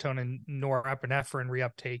serotonin norepinephrine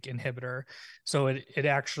reuptake inhibitor. So it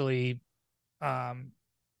actually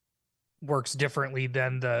works differently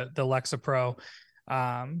than the Lexapro,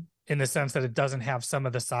 in the sense that it doesn't have some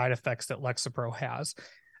of the side effects that Lexapro has.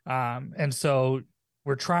 And so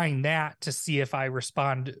we're trying that to see if I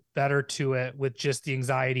respond better to it with just the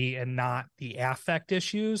anxiety and not the affect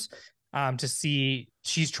issues, to see.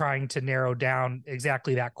 She's trying to narrow down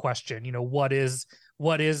exactly that question. You know, what is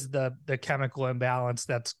the chemical imbalance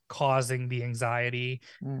that's causing the anxiety?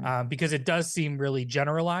 Because it does seem really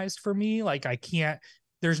generalized for me. Like I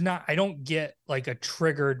don't get like a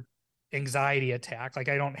triggered anxiety attack. Like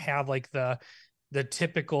I don't have like the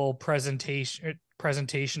typical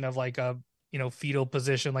presentation of like a, fetal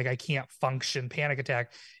position, like I can't function panic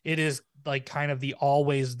attack. It is like kind of the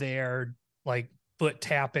always there, like foot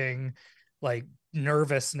tapping, like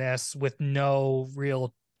nervousness with no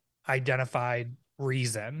real identified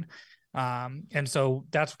reason. And so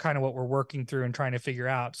that's kind of what we're working through and trying to figure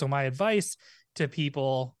out. So my advice to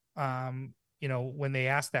people, when they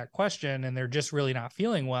ask that question and they're just really not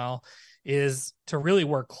feeling well, is to really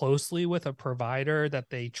work closely with a provider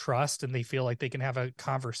that they trust and they feel like they can have a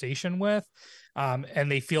conversation with,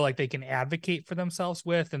 and they feel like they can advocate for themselves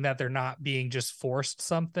with, and that they're not being just forced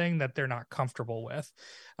something that they're not comfortable with.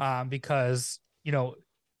 Because,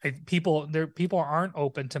 people aren't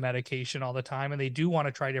open to medication all the time, and they do want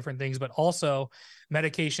to try different things, but also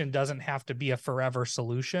medication doesn't have to be a forever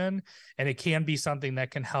solution. And it can be something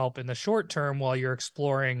that can help in the short term while you're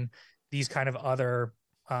exploring these kind of other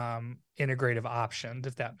integrative options,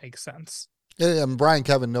 if that makes sense. Yeah, and Brian,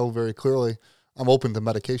 Kevin know very clearly I'm open to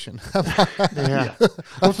medication. Yeah.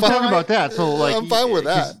 Let's talk about that. So like, I'm fine with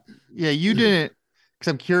that. Yeah, you didn't,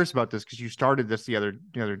 because I'm curious about this, because you started this the other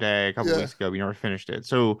day, a couple weeks ago, but you never finished it.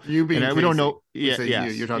 So you being we don't know. You're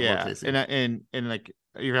talking about Casey. And like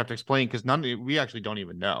you have to explain, because we actually don't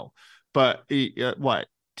even know. But what,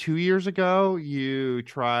 2 years ago you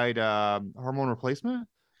tried hormone replacement?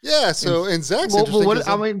 Yeah. So and Zach's interesting.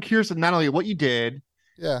 I'm curious not only what you did,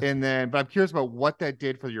 but I'm curious about what that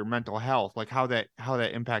did for your mental health, like how that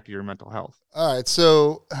impacted your mental health. All right.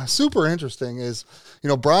 So super interesting is,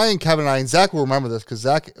 Brian, Kevin, and I, and Zach will remember this, because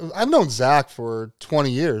I've known Zach for 20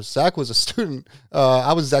 years. Zach was a student.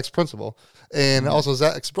 I was Zach's principal, and also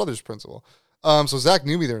Zach's brother's principal. So Zach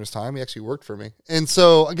knew me during his time. He actually worked for me. And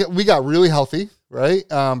so we got really healthy, right?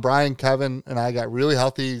 Brian, Kevin, and I got really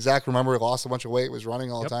healthy. Zach, remember, lost a bunch of weight, was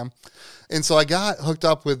running all the time. And so I got hooked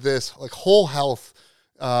up with this like whole health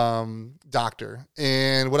doctor.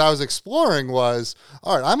 And what I was exploring was,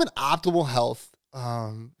 all right, I'm in optimal health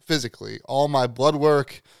physically. All my blood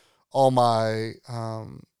work, all my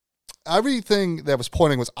everything that was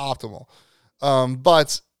pointing was optimal.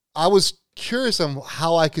 But I was curious on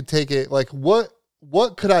how I could take it. Like what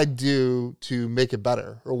could I do to make it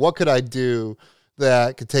better? Or what could I do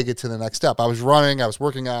that could take it to the next step? I was running, I was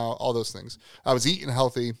working out, all those things. I was eating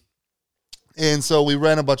healthy. And so we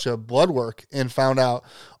ran a bunch of blood work and found out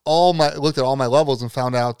looked at all my levels and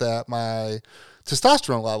found out that my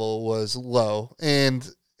testosterone level was low. And,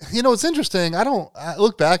 it's interesting. I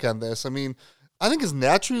look back on this. I mean, I think it's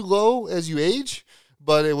naturally low as you age,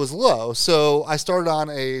 but it was low. So I started on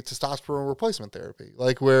a testosterone replacement therapy,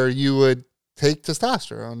 like where you would take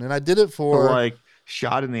testosterone, and I did it for like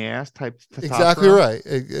shot in the ass type testosterone. Exactly right.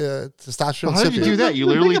 Testosterone. Well, how did you do that? You the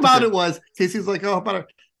literally thing about it was Casey's like, oh, how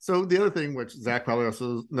about so the other thing, which Zach probably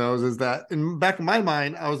also knows, is that in back in my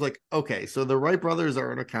mind, I was like, okay, so the Wright brothers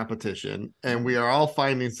are in a competition and we are all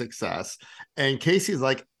finding success. And Casey's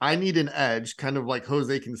like, I need an edge, kind of like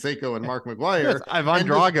Jose Canseco and Mark McGuire. Yes, Ivan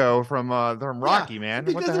Drago from Rocky, man.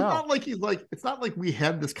 Because what the hell? It's not like we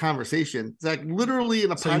had this conversation. Zach literally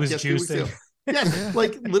in a So he was podcast. juicing. Yes,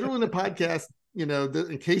 like literally in a podcast.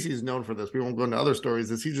 And Casey's known for this. We won't go into other stories.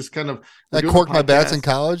 Is he just kind of I corked my bats in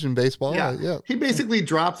college and baseball? Yeah. He basically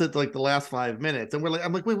drops it like the last 5 minutes, and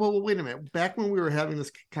I'm like, wait a minute. Back when we were having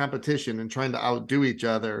this competition and trying to outdo each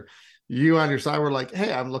other, you on your side were like,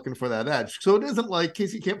 hey, I'm looking for that edge. So it isn't like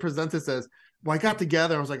Casey can't present this as, well, I got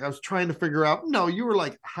together. I was trying to figure out. No, you were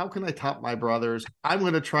like, how can I top my brothers? I'm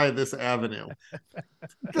going to try this avenue.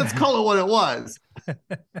 Let's call it what it was.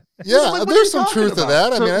 Yeah, there's some truth to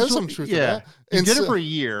that. I mean, there's some truth to that. You did it for a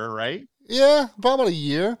year, right? Yeah, about a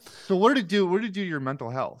year. So what did it do? What did it do to your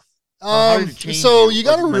mental health? So you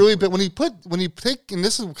got to really, but when you take, and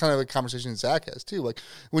this is kind of a conversation Zach has too, like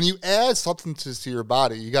when you add substances to your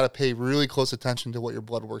body, you got to pay really close attention to what your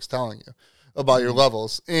blood work's telling you about your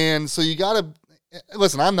levels. And so you got to,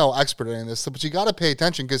 listen, I'm no expert in this, but you got to pay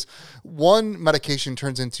attention because one medication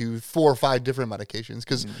turns into 4 or 5 different medications.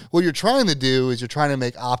 Because what you're trying to do is you're trying to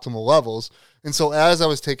make optimal levels. And so as I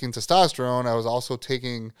was taking testosterone, I was also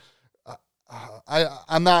taking,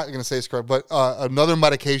 I'm not going to say this correct, but another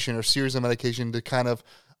medication or series of medication to kind of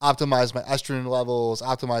optimize my estrogen levels,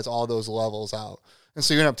 optimize all those levels out. And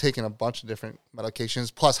so you end up taking a bunch of different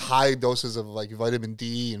medications, plus high doses of like vitamin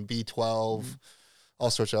D and B12, all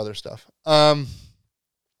sorts of other stuff.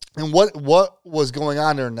 And what was going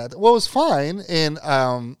on during that? Well, it was fine, and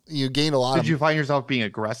you gained a lot. Did you find yourself being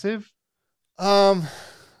aggressive?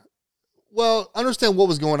 Well, understand what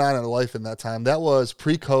was going on in life in that time. That was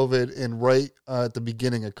pre-COVID and right at the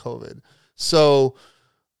beginning of COVID. So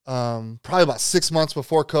probably about 6 months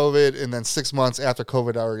before COVID, and then 6 months after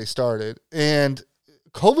COVID already started. And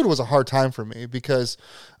COVID was a hard time for me because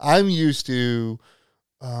I'm used to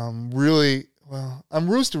really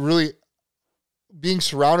being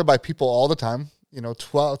surrounded by people all the time,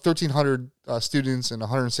 1,300 students and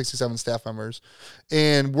 167 staff members,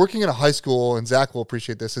 and working in a high school, and Zach will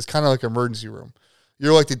appreciate this, is kind of like an emergency room.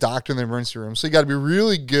 You're like the doctor in the emergency room. So you got to be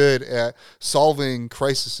really good at solving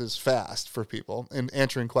crises fast for people and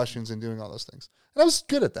answering questions and doing all those things. And I was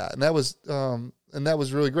good at that. And that was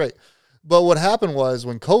really great. But what happened was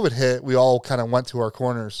when COVID hit, we all kind of went to our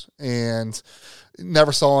corners and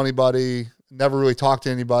never saw anybody, never really talked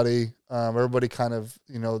to anybody. Everybody kind of,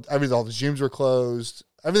 all the gyms were closed.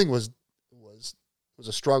 Everything was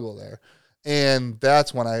a struggle there. And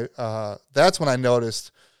that's when I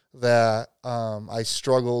noticed that I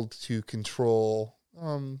struggled to control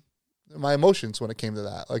my emotions when it came to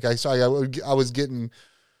that. Like I was getting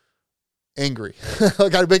angry.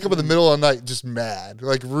 Like I'd wake up in the middle of the night just mad,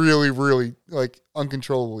 like really, really like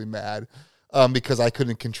uncontrollably mad because I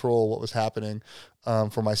couldn't control what was happening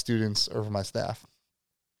for my students or for my staff.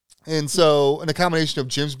 And so in a combination of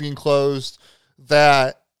gyms being closed,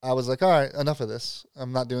 that I was like, all right, enough of this.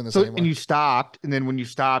 I'm not doing this anymore. And you stopped. And then when you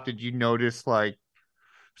stopped, did you notice like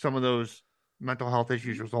some of those mental health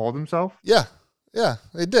issues resolve themselves? Yeah,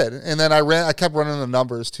 they did. And then I kept running the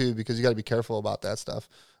numbers too, because you got to be careful about that stuff,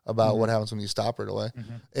 about what happens when you stop right away.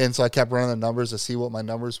 And so I kept running the numbers to see what my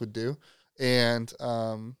numbers would do. And,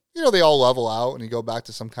 they all level out and you go back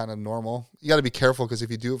to some kind of normal. You got to be careful because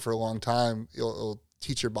if you do it for a long time, it'll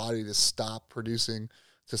teach your body to stop producing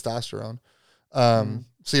testosterone.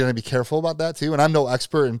 So you got to be careful about that too. And I'm no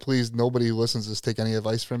expert, and please, nobody who listens to this take any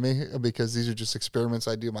advice from me because these are just experiments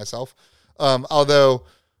I do myself. Although,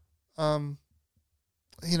 I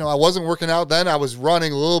wasn't working out then. I was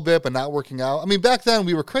running a little bit, but not working out. I mean, back then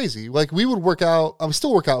we were crazy. Like we would work out. I would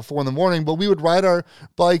still work out at 4 a.m, but we would ride our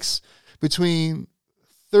bikes between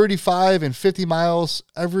 35 and 50 miles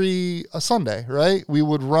every Sunday, right? We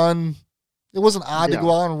would run. It wasn't odd to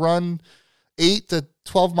go out and run 8 to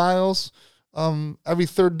 12 miles every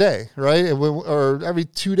third day, right? Or every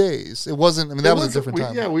 2 days. It wasn't, that was a different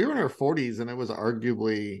time. Yeah, we were in our 40s, and it was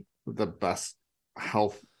arguably the best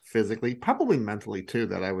health physically, probably mentally too,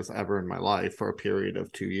 that I was ever in my life for a period of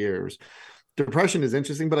 2 years. Depression is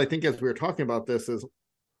interesting, but I think as we were talking about this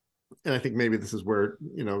and I think maybe this is where,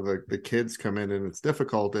 the kids come in and it's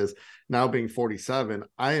difficult, is now being 47,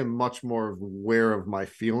 I am much more aware of my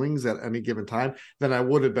feelings at any given time than I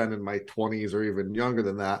would have been in my 20s or even younger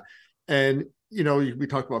than that. And, we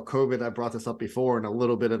talked about COVID. I brought this up before, and a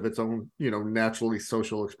little bit of its own, naturally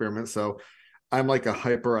social experiment. So I'm like a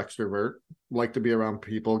hyper extrovert, like to be around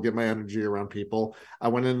people, get my energy around people. I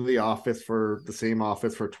went into the same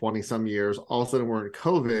office for 20 some years. All of a sudden we're in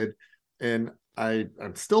COVID, and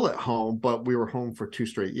I'm still at home, but we were home for 2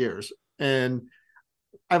 straight years. And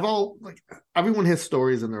everyone has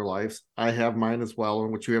stories in their lives. I have mine as well,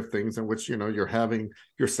 in which you have things in which,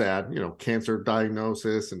 you're sad, cancer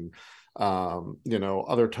diagnosis and,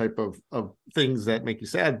 other type of things that make you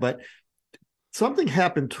sad. But something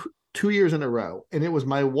happened 2 years in a row, and it was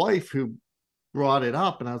my wife who brought it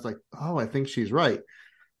up. And I was like, oh, I think she's right.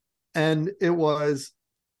 And it was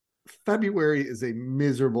February is a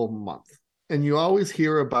miserable month. And you always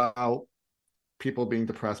hear about people being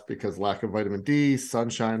depressed because lack of vitamin D,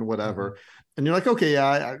 sunshine, whatever. And you're like, okay,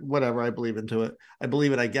 yeah, whatever. I believe into it. I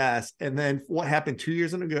believe it, I guess. And then what happened 2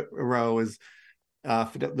 years in a row is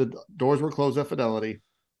the doors were closed at Fidelity.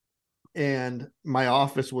 And my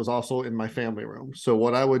office was also in my family room. So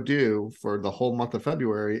what I would do for the whole month of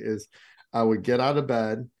February is I would get out of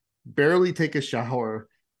bed, barely take a shower,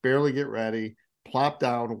 barely get ready, plop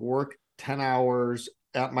down, work 10 hours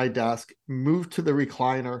at my desk, move to the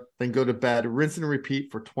recliner, then go to bed, rinse and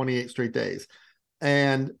repeat for 28 straight days.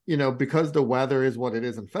 And, because the weather is what it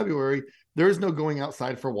is in February, there is no going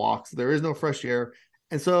outside for walks. There is no fresh air.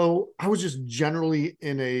 And so I was just generally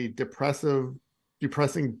in a depressing,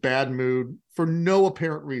 bad mood for no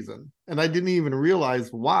apparent reason. And I didn't even realize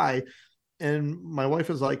why. And my wife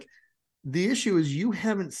was like, the issue is you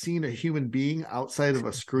haven't seen a human being outside of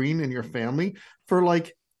a screen in your family for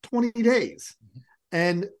like 20 days.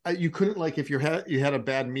 And you couldn't, like, if you had a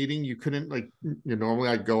bad meeting, you couldn't, like, normally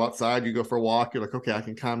I'd go outside, you go for a walk, you're like, okay, I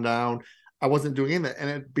can calm down. I wasn't doing that.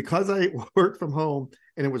 And because I worked from home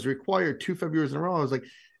and it was required 2 Februarys in a row, I was like,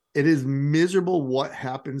 it is miserable what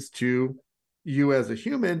happens to you as a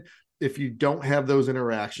human if you don't have those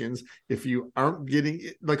interactions, if you aren't getting,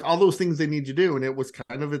 like, all those things they need you to do. And it was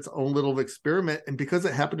kind of its own little experiment. And because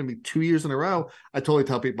it happened to me 2 years in a row, I totally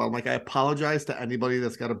tell people, I'm like, I apologize to anybody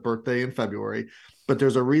that's got a birthday in February, but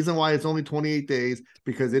there's a reason why it's only 28 days,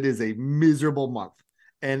 because it is a miserable month.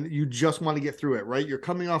 And you just want to get through it, right? You're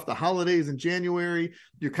coming off the holidays in January.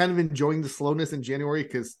 You're kind of enjoying the slowness in January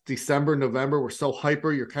because December, November, we're so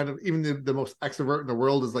hyper. You're kind of, even the most extrovert in the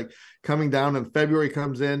world is like coming down, and February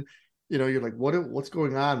comes in. You're like, what's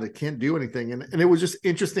going on? They can't do anything. And it was just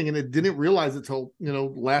interesting. And it didn't realize it till,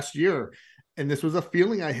 last year. And this was a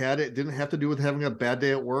feeling I had. It didn't have to do with having a bad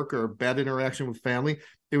day at work or a bad interaction with family.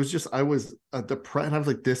 It was just, I was depressed. And I was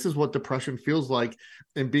like, this is what depression feels like,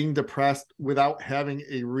 and being depressed without having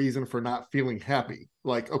a reason for not feeling happy.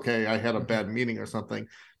 Like, okay, I had a bad meeting or something,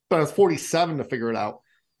 but I was 47 to figure it out.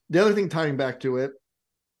 The other thing tying back to it,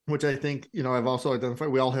 which I think, I've also identified,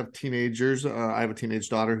 we all have teenagers. I have a teenage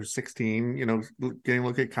daughter who's 16, getting a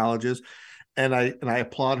look at colleges. And I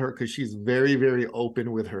applaud her because she's very, very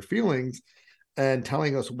open with her feelings and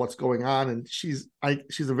telling us what's going on. And she's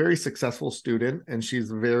a very successful student, and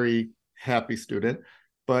she's a very happy student.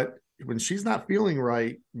 But when she's not feeling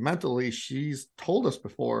right mentally, she's told us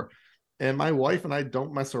before. And my wife and I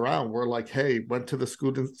don't mess around. We're like, hey, went to the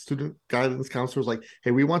student guidance counselors, like,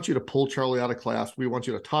 hey, we want you to pull Charlie out of class. We want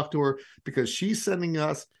you to talk to her because she's sending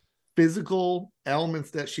us physical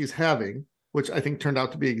ailments that she's having, which I think turned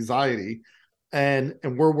out to be anxiety. And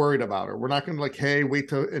we're worried about her. We're not going to, like, hey, wait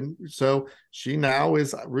till. And so she now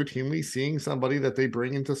is routinely seeing somebody that they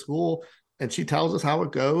bring into school, and she tells us how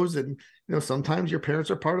it goes. And, sometimes your parents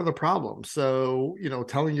are part of the problem. So,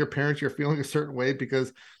 telling your parents you're feeling a certain way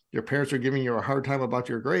because your parents are giving you a hard time about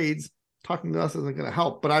your grades, talking to us isn't going to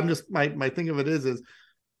help. But I'm just, my thing of it is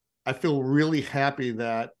I feel really happy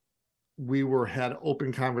that we had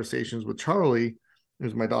open conversations with Charlie,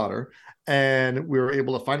 who's my daughter, and we were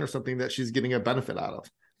able to find her something that she's getting a benefit out of.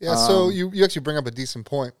 Yeah. So you actually bring up a decent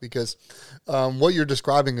point, because what you're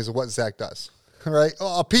describing is what Zach does, right?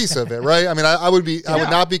 A piece of it, right? I mean, I would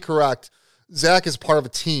not be correct. Zach is part of a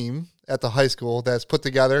team at the high school that's put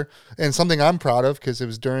together, and something I'm proud of because it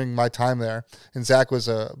was during my time there, and Zach was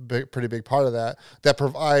a pretty big part of that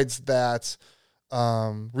provides that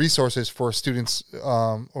resources for students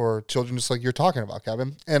or children, just like you're talking about,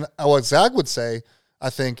 Kevin. And what Zach would say, I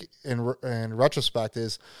think in retrospect,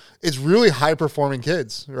 is it's really high performing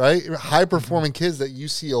kids, right? High performing kids that you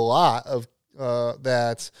see a lot of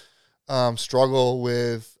that struggle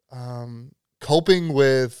with coping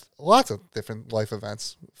with lots of different life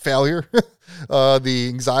events, failure, the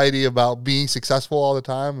anxiety about being successful all the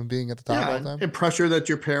time and being at the top all the time. And pressure that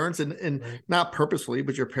your parents and right. Not purposely,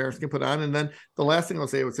 but your parents can put on. And then the last thing I'll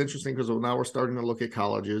say, what's interesting, because now we're starting to look at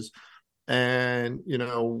colleges, and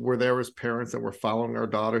we're there as parents, and we're following our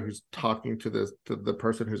daughter who's talking to the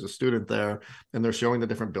person who's a student there, and they're showing the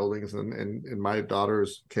different buildings. And in my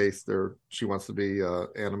daughter's case, she wants to be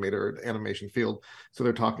animator, animation field. So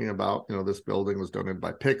they're talking about, this building was donated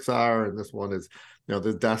by Pixar, and this one is,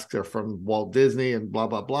 the desks are from Walt Disney and blah,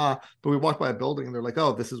 blah, blah. But we walked by a building and they're like,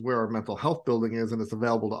 oh, this is where our mental health building is, and it's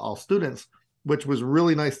available to all students, which was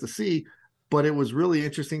really nice to see. But it was really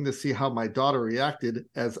interesting to see how my daughter reacted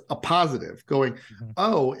as a positive, going,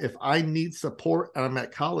 oh, if I need support and I'm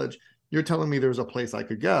at college, you're telling me there's a place I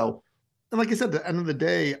could go. And like I said, at the end of the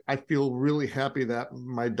day, I feel really happy that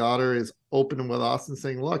my daughter is open with us and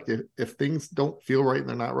saying, look, if things don't feel right and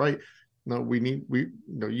they're not right, we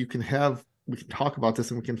can talk about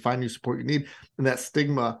this and we can find you support you need. And that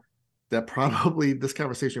stigma that this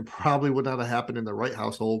conversation probably would not have happened in the right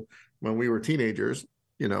household when we were teenagers,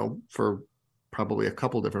 for probably a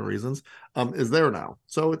couple different reasons, is there now.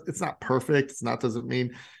 So it's not perfect. Doesn't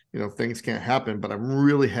mean, things can't happen, but I'm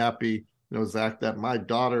really happy, Zach, that my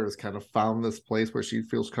daughter has kind of found this place where she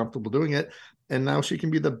feels comfortable doing it. And now she can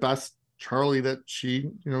be the best Charlie that she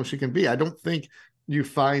can be. I don't think you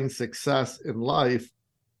find success in life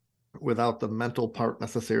without the mental part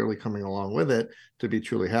necessarily coming along with it to be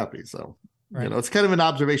truly happy. So, right. It's kind of an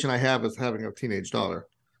observation I have as having a teenage daughter.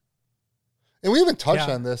 And we haven't touched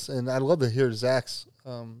Yeah. on this, and I'd love to hear Zach's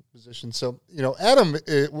position. So, Adam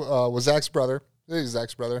was Zach's brother. He's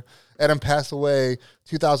Zach's brother. Adam passed away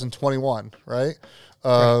 2021, right?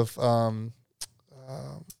 Of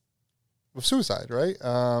suicide, right?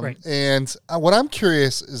 Right. And what I'm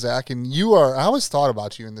curious, Zach, and I always thought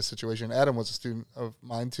about you in this situation. Adam was a student of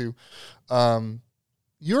mine too.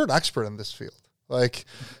 You're an expert in this field. Like,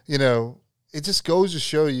 it just goes to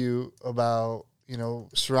show you about,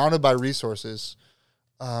 surrounded by resources,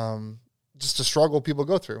 just the struggle people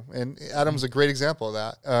go through. And Adam's a great example of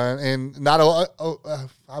that. And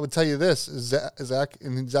I would tell you this, Zach,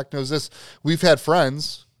 and Zach knows this, we've had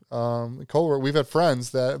friends, we've had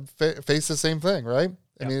friends that face the same thing, right?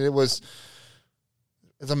 Yeah. I mean, it's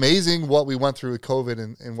amazing what we went through with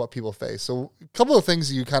COVID and what people face. So a couple of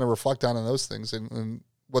things you kind of reflect on those things and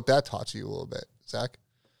what that taught you a little bit, Zach.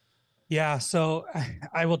 Yeah. So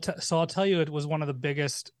I will. So I'll tell you, it was one of the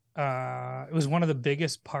biggest. It was one of the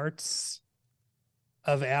biggest parts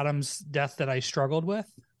of Adam's death that I struggled with.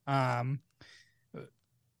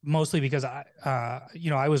 Mostly because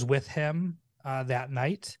I was with him that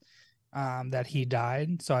night that he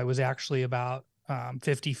died. So I was actually about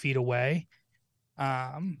 50 feet away.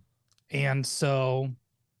 And so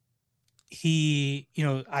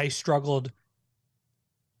I struggled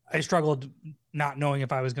not knowing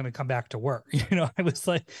if I was going to come back to work. I was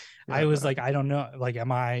like, I don't know. Like,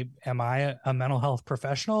 am I a mental health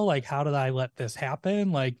professional? Like, how did I let this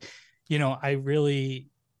happen? Like, I really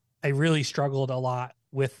struggled a lot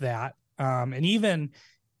with that. And even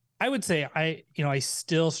I would say I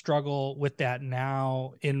still struggle with that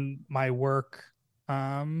now in my work,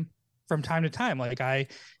 from time to time. Like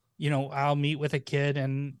I'll meet with a kid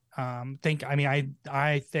and,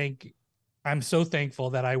 I think I'm so thankful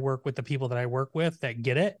that I work with the people that I work with that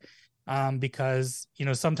get it. Because,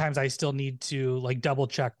 sometimes I still need to like double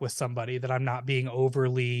check with somebody that I'm not being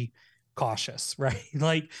overly cautious, right?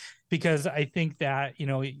 Like, because I think that,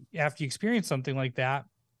 after you experience something like that,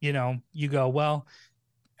 you go, well,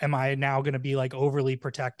 am I now going to be like overly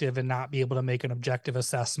protective and not be able to make an objective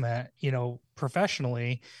assessment,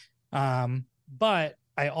 professionally? But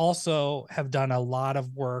I also have done a lot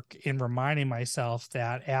of work in reminding myself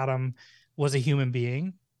that Adam was a human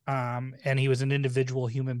being, and he was an individual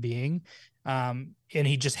human being, and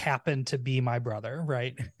he just happened to be my brother,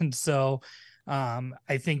 right? And so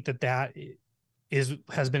I think that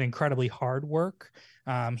has been incredibly hard work.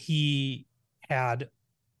 He had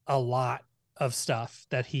a lot of stuff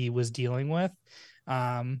that he was dealing with,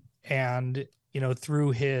 and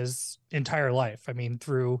through his entire life. I mean,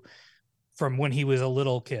 from when he was a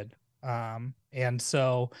little kid, and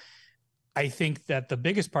so I think that the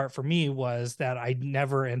biggest part for me was that I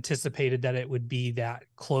never anticipated that it would be that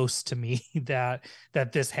close to me that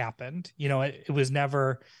this happened. It was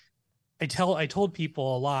never, I told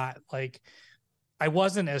people a lot, like I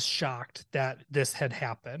wasn't as shocked that this had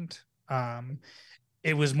happened.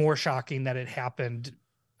 It was more shocking that it happened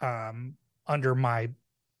under my,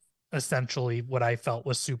 essentially what I felt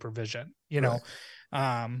was supervision, Right.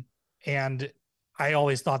 And I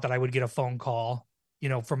always thought that I would get a phone call,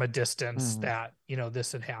 from a distance that,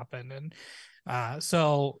 this had happened. And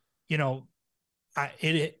so,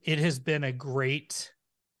 it has been a great,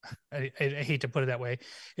 I hate to put it that way.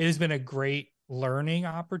 It has been a great learning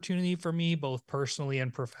opportunity for me, both personally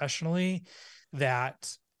and professionally,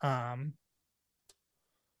 that,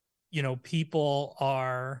 people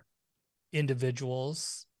are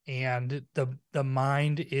individuals, and the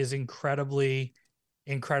mind is incredibly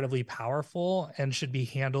powerful and should be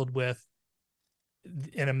handled with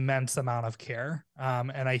an immense amount of care.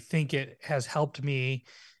 And I think it has helped me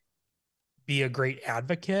be a great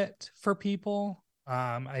advocate for people.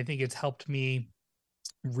 I think it's helped me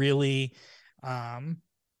really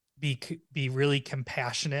be really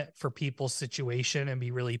compassionate for people's situation and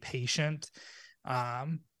be really patient.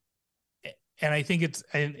 And I think it's,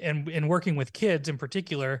 and working with kids in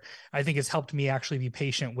particular, I think it's helped me actually be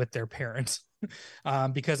patient with their parents.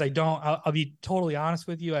 Because I'll be totally honest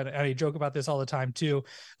with you. And I joke about this all the time too.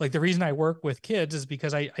 Like the reason I work with kids is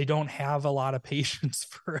because I don't have a lot of patience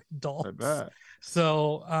for adults. I bet.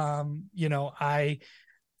 So,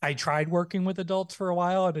 I tried working with adults for a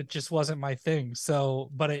while and it just wasn't my thing.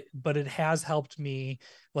 So, but it has helped me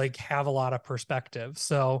like have a lot of perspective.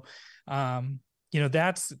 So,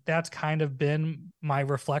 that's kind of been my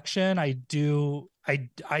reflection. I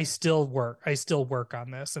still work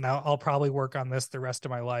on this, and I'll probably work on this the rest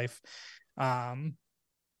of my life.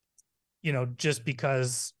 Just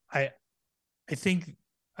because I think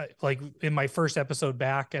like in my first episode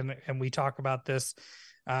back, and we talk about this,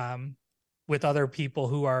 with other people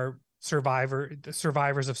who are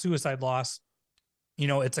survivors of suicide loss,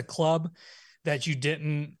 it's a club that you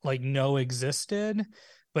didn't like know existed,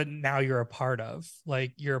 but now you're a part of.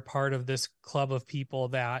 Like, you're a part of this club of people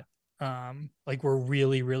that like were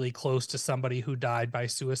really, really close to somebody who died by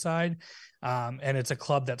suicide. And it's a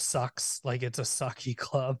club that sucks. Like, it's a sucky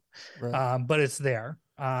club, Right. but it's there.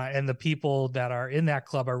 And the people that are in that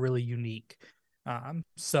club are really unique.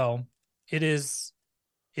 So it is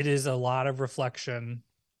a lot of reflection,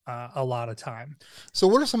 a lot of time. So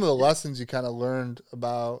what are some of the lessons you kind of learned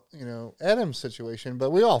about, Adam's situation, but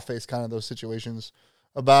we all face kind of those situations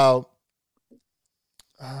about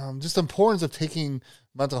just the importance of taking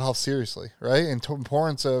mental health seriously, right? And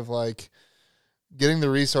importance of like getting the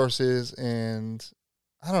resources and,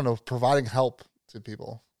 I don't know, providing help to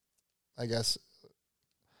people, I guess.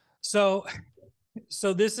 So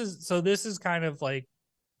this is kind of like,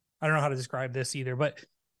 I don't know how to describe this either, but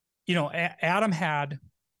Adam had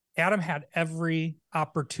every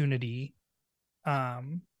opportunity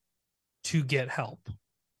to get help.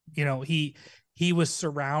 He was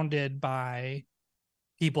surrounded by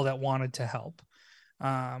people that wanted to help.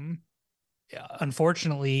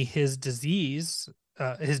 Unfortunately, his disease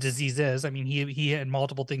is, I mean, he had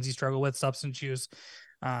multiple things he struggled with: substance use,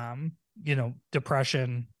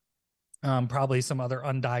 depression, probably some other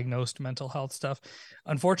undiagnosed mental health stuff.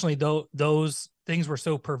 Unfortunately, though, those things were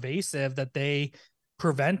so pervasive that they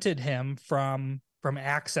prevented him from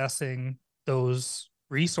accessing those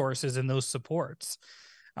resources and those supports.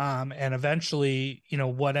 And eventually,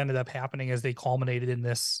 what ended up happening is they culminated in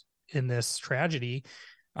this tragedy.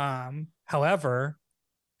 However,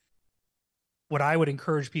 what I would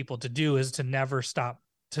encourage people to do is to never stop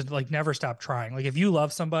trying. Like, if you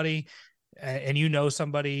love somebody and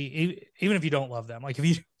somebody, even if you don't love them, like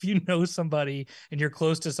if you know somebody and you're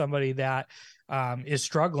close to somebody that is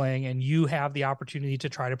struggling, and you have the opportunity to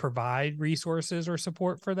try to provide resources or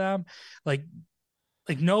support for them, like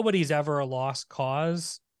nobody's ever a lost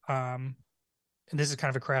cause. And this is kind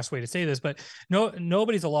of a crass way to say this, but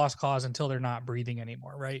nobody's a lost cause until they're not breathing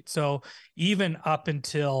anymore. Right. So even up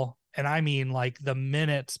until, and I mean like the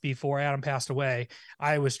minutes before Adam passed away,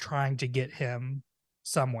 I was trying to get him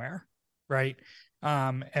somewhere. Right.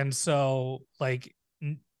 And so like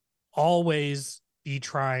always be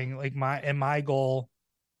trying, like my goal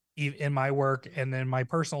in my work and then my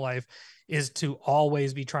personal life is to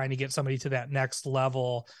always be trying to get somebody to that next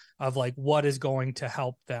level of like, what is going to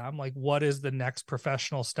help them? Like, what is the next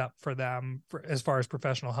professional step for them as far as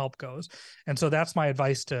professional help goes? And so that's my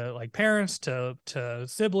advice to like parents, to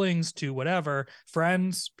siblings, to whatever,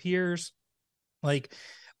 friends, peers, like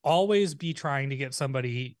always be trying to get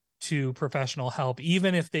somebody to professional help,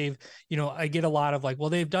 even if they've, I get a lot of like,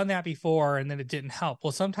 well, they've done that before and then it didn't help.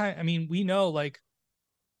 Well, sometimes, I mean, we know like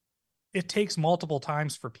it takes multiple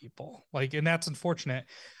times for people, like, and that's unfortunate,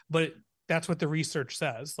 but that's what the research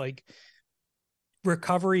says. Like,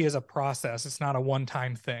 recovery is a process. It's not a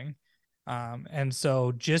one-time thing. And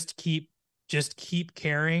so just keep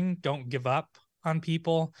caring. Don't give up on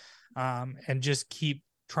people, and just keep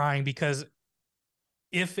trying, because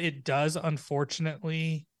if it does,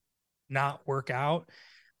 unfortunately, not work out,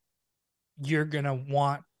 you're going to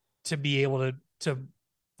want to be able to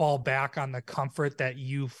fall back on the comfort that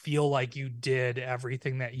you feel like you did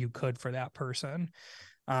everything that you could for that person.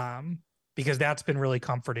 Because that's been really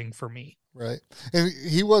comforting for me. Right. And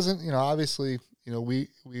he wasn't, obviously, we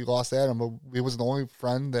lost Adam, but he wasn't the only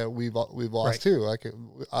friend that we've lost right. too. Like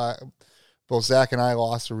both Zach and I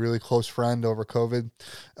lost a really close friend over COVID.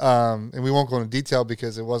 And we won't go into detail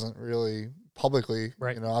because it wasn't really publicly,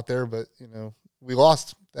 right. Out there, but, we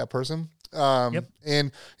lost that person. Yep.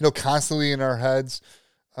 And, constantly in our heads,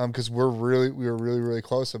 because we were really, really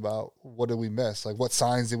close about what did we miss? Like, what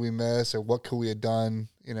signs did we miss, or what could we have done?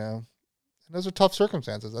 And those are tough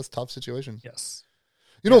circumstances. That's tough situations. Yes.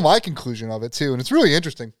 My conclusion of it too, and it's really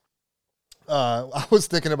interesting. I was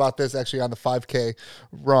thinking about this actually on the 5K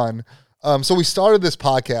run. So we started this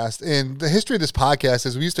podcast, and the history of this podcast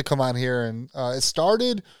is we used to come on here, and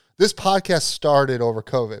this podcast started over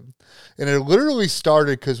COVID, and it literally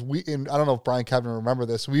started because and I don't know if Brian Kevin remember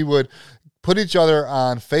this, we would put each other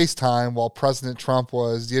on FaceTime while President Trump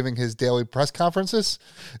was giving his daily press conferences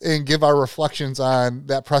and give our reflections on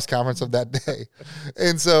that press conference of that day.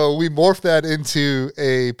 And so we morphed that into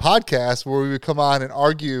a podcast where we would come on and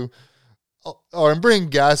argue or bring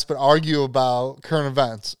guests, but argue about current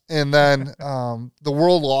events. And then the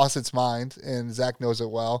world lost its mind, and Zach knows it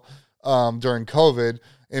well, during COVID.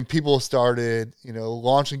 And people started,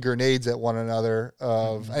 launching grenades at one another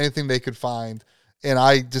of anything they could find. And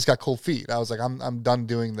I just got cold feet. I was like, I'm done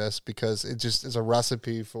doing this because it just is a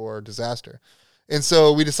recipe for disaster. And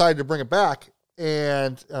so we decided to bring it back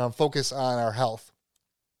and focus on our health.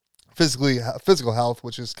 physical health,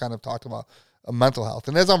 which is kind of talked about mental health.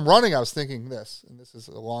 And as I'm running, I was thinking this, and this is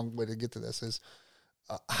a long way to get to this, is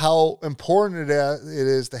how important it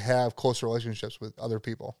is to have close relationships with other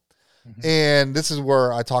people. Mm-hmm. And this is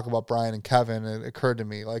where I talk about Brian and Kevin. And it occurred to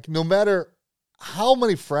me, like, no matter how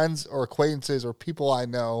many friends or acquaintances or people I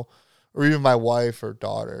know, or even my wife or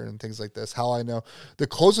daughter and things like this, how I know the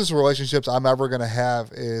closest relationships I'm ever going to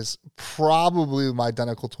have is probably my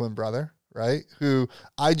identical twin brother, right? Who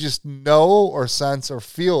I just know or sense or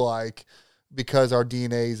feel like, because our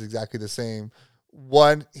DNA is exactly the same,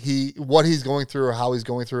 what he's going through or how he's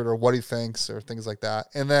going through it or what he thinks or things like that.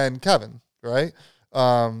 And then Kevin, right?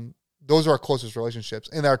 Those are our closest relationships.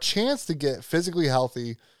 And our chance to get physically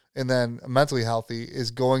healthy and then mentally healthy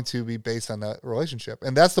is going to be based on that relationship.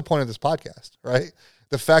 And that's the point of this podcast, right?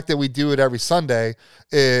 The fact that we do it every Sunday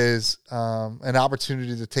is an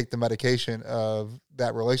opportunity to take the medication of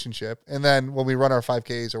that relationship. And then when we run our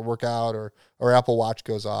 5Ks or work out or our Apple Watch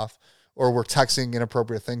goes off or we're texting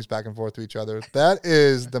inappropriate things back and forth to each other, that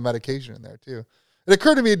is the medication in there too. It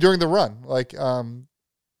occurred to me during the run, like,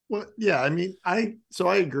 well, yeah, I mean, I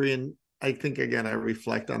agree. And I think, again, I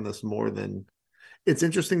reflect on this more than it's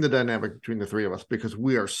interesting, the dynamic between the three of us, because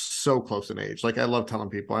we are so close in age. Like, I love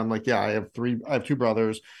telling people, I'm like, yeah, I have two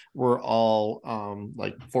brothers. We're all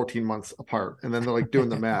like 14 months apart. And then they're like doing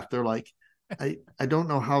the math. They're like, I don't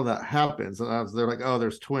know how that happens. And they're like, oh,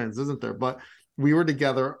 there's twins, isn't there? But we were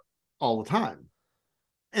together all the time.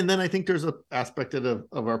 And then I think there's an aspect of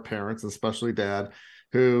our parents, especially dad,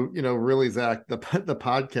 who, you know, really, Zach, the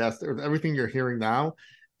podcast or everything you're hearing now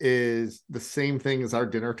is the same thing as our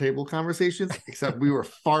dinner table conversations, except we were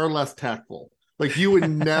far less tactful. Like, you would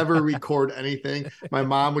never record anything. My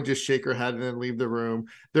mom would just shake her head and then leave the room.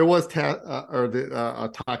 There was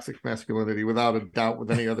toxic masculinity, without a doubt, with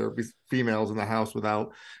any other females in the house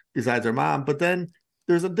besides our mom. But then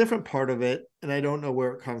there's a different part of it, and I don't know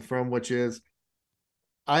where it comes from, which is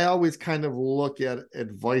I always kind of look at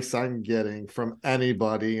advice I'm getting from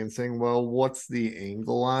anybody and saying, well, what's the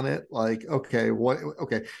angle on it? Like, okay,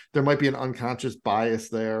 there might be an unconscious bias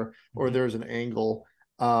there, or there's an angle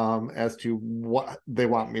as to what they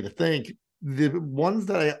want me to think. The ones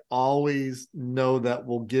that I always know that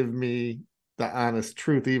will give me the honest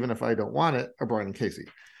truth, even if I don't want it, are Brian and Casey.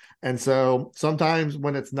 And so sometimes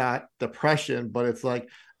when it's not depression, but it's like,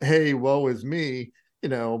 hey, woe is me, you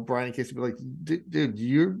know, Brian and Casey be like, dude,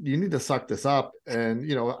 you need to suck this up. And,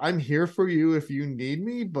 you know, I'm here for you if you need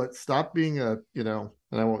me, but stop being and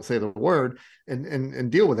I won't say the word,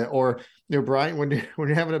 and deal with it. Or, you know, Brian, when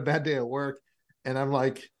you're having a bad day at work and I'm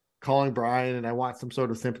like calling Brian and I want some sort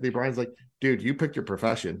of sympathy, Brian's like, dude, you picked your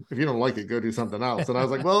profession. If you don't like it, go do something else. And I was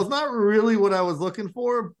like, well, it's not really what I was looking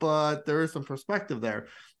for, but there is some perspective there.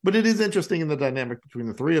 But it is interesting in the dynamic between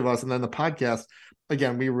the three of us. And then the podcast,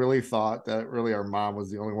 again, we really thought that really our mom was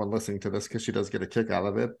the only one listening to this, because she does get a kick out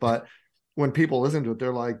of it. But when people listen to it,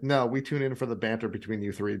 they're like, no, we tune in for the banter between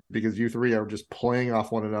you three, because you three are just playing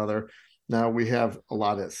off one another. Now we have a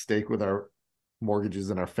lot at stake with our mortgages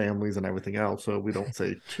and our families and everything else, so we don't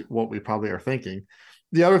say what we probably are thinking.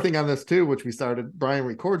 The other thing on this too, which we started, Brian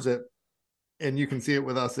records it, and you can see it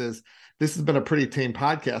with us, is this has been a pretty tame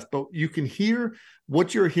podcast, but you can hear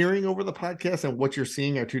what you're hearing over the podcast and what you're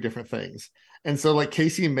seeing are two different things. And so, like,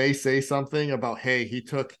 Casey may say something about, hey, he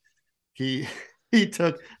took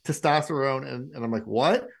testosterone, and I'm like,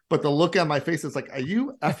 what? But the look on my face is like, are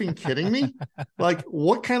you effing kidding me? Like,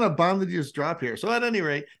 what kind of bomb did you just drop here? So at any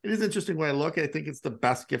rate, it is interesting when I look. I think it's the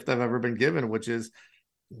best gift I've ever been given, which is,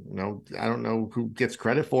 you know, I don't know who gets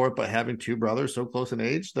credit for it, but having two brothers so close in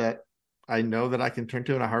age that I know that I can turn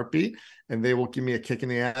to in a heartbeat, and they will give me a kick in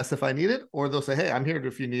the ass if I need it, or they'll say, hey, I'm here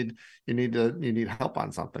if you need help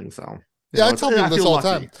on something. So yeah, I tell people this all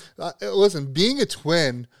the time. Listen, being a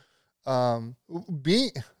twin,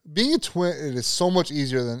 being a twin, it is so much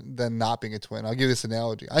easier than not being a twin. I'll give you this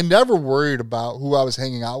analogy. I never worried about who I was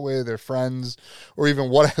hanging out with, or friends, or even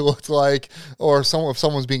what I looked like, or if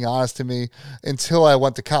someone's being honest to me, until I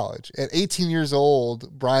went to college. At 18 years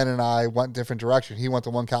old, Brian and I went different directions. He went to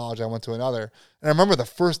one college, I went to another. And I remember the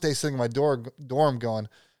first day sitting in my dorm going,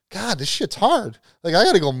 God, this shit's hard. Like, I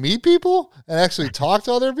got to go meet people and actually talk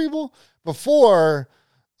to other people. Before,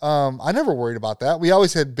 I never worried about that. We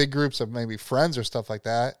always had big groups of maybe friends or stuff like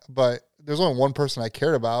that, but there's only one person I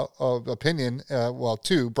cared about of opinion. Well,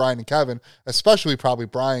 two, Brian and Kevin, especially probably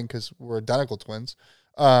Brian, because we're identical twins.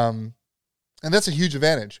 And that's a huge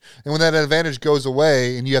advantage. And when that advantage goes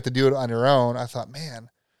away and you have to do it on your own, I thought, man,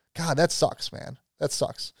 God, that sucks, man. That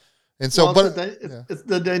sucks. And so, well, it's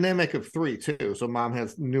the dynamic of three too. So mom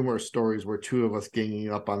has numerous stories where two of us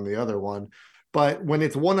ganging up on the other one, But when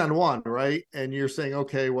it's one-on-one, right? And you're saying,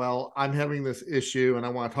 okay, well, I'm having this issue and I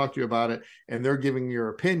want to talk to you about it, and they're giving your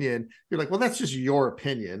opinion, you're like, well, that's just your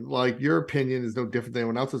opinion. Like, your opinion is no different than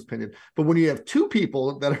anyone else's opinion. But when you have two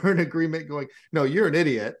people that are in agreement going, no, you're an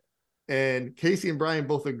idiot, and Casey and Brian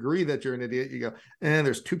both agree that you're an idiot, you go, and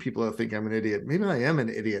there's two people that think I'm an idiot. Maybe I am an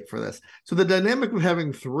idiot for this. So the dynamic of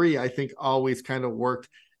having three, I think, always kind of worked,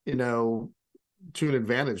 to an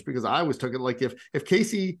advantage, because I always took it like, if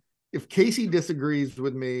Casey disagrees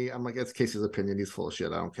with me, I'm like, that's Casey's opinion. He's full of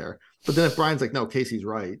shit. I don't care. But then if Brian's like, no, Casey's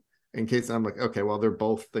right, and Casey, I'm like, okay, well, they're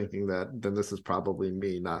both thinking that, then this is probably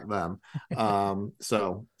me, not them.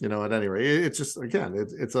 So, at any rate, it's just, again,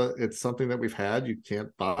 it's something that we've had. You can't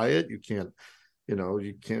buy it. You can't,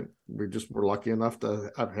 we're lucky enough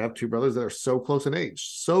to have two brothers that are so close in age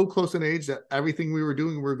that everything we were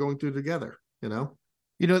doing, we were going through together,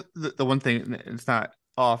 The one thing, it's not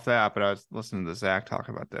off that, but I was listening to Zach talk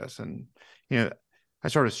about this, and I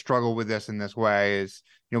sort of struggle with this in this way is,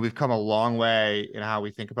 we've come a long way in how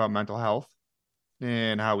we think about mental health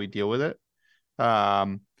and how we deal with it.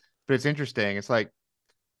 But it's interesting. It's like,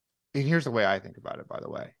 and here's the way I think about it, by the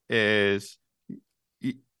way, is,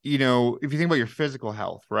 if you think about your physical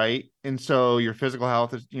health, right? And so your physical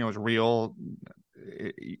health is, is real.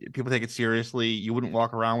 People take it seriously. You wouldn't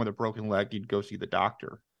walk around with a broken leg. You'd go see the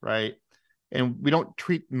doctor, right? And we don't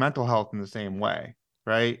treat mental health in the same way,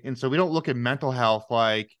 right? And so we don't look at mental health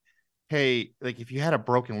like, hey, like if you had a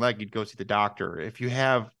broken leg, you'd go see the doctor. If you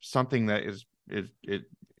have something that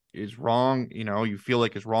is wrong, you feel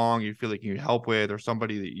like is wrong, you feel like you need help with, or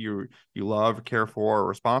somebody that you love, care for, or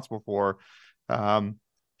responsible for,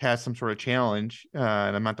 has some sort of challenge,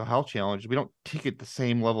 and a mental health challenge, we don't take it the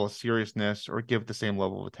same level of seriousness or give the same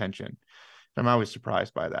level of attention. I'm always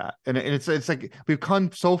surprised by that. And it's like we've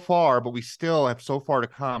come so far, but we still have so far to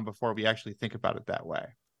come before we actually think about it that way.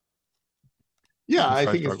 Yeah, I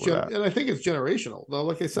think it's generational. Though,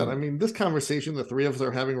 like I said, I mean, this conversation the three of us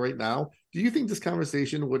are having right now, do you think this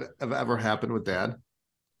conversation would have ever happened with Dad?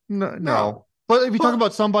 No. But if you talk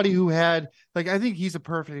about somebody who had, like, I think he's a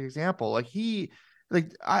perfect example. Like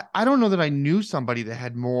I don't know that I knew somebody that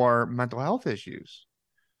had more mental health issues.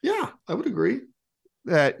 Yeah, I would agree.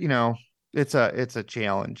 That, it's a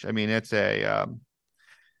challenge. I mean, even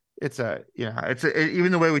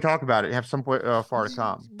the way we talk about it, you have some far to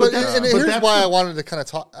come. But here's why I wanted to kind of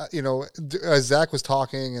talk, as Zach was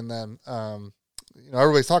talking, and then,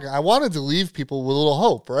 everybody's talking, I wanted to leave people with a little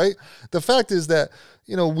hope, right? The fact is that,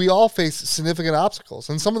 we all face significant obstacles,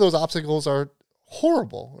 and some of those obstacles are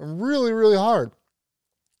horrible and really, really hard.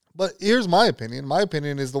 But here's my opinion. My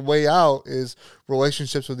opinion is the way out is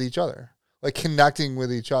relationships with each other, like connecting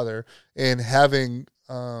with each other and having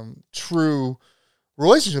true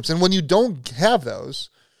relationships. And when you don't have those,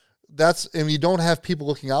 and you don't have people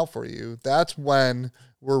looking out for you, that's when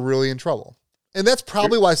we're really in trouble. And that's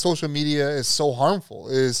probably why social media is so harmful,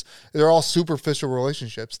 is they're all superficial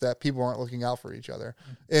relationships that people aren't looking out for each other.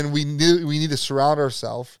 And we need to surround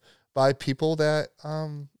ourselves by people that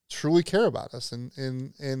truly care about us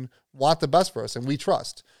and want the best for us, and we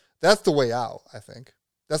trust. That's the way out, I think.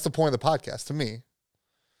 That's the point of the podcast to me.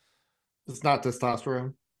 It's not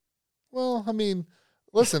testosterone. Well, I mean,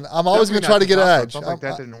 listen, I'm always going to try to get an edge. Something like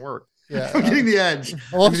that didn't work. Yeah, I'm getting the edge.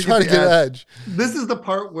 I'm always trying to get an edge. This is the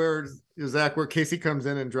part where Casey comes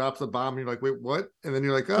in and drops a bomb, and you're like, wait, what? And then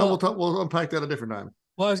you're like, oh, we'll unpack that a different time.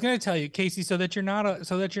 Well, I was going to tell you, Casey, so that you're not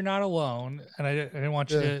alone, and I didn't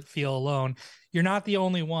want you to feel alone. You're not the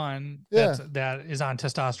only one that is on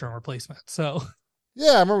testosterone replacement. So,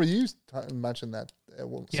 yeah, I remember you mentioned that at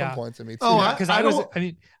some point to me too. Oh, because I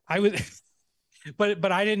was,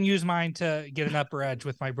 but I didn't use mine to get an upper edge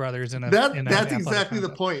with my brothers. That's exactly the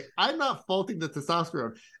point. I'm not faulting the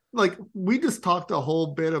testosterone. Like, we just talked a whole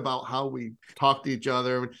bit about how we talk to each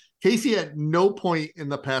other. Casey at no point in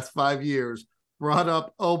the past 5 years brought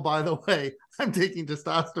up, oh, by the way, I'm taking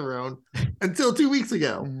testosterone until 2 weeks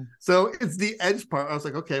ago. Mm-hmm. So it's the edge part. I was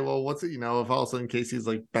like, okay, well, what's it? If all of a sudden Casey's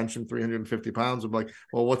like benching 350 pounds, I'm like,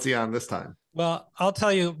 well, what's he on this time? Well, I'll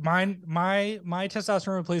tell you, my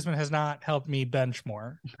testosterone replacement has not helped me bench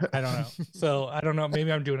more. I don't know. So I don't know.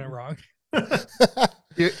 Maybe I'm doing it wrong. I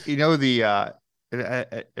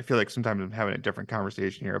feel like sometimes I'm having a different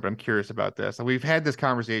conversation here, but I'm curious about this. We've had this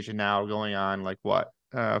conversation now going on like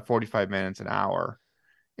 45 minutes, an hour.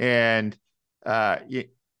 And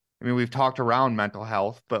we've talked around mental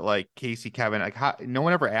health, but like Casey, Kevin, like no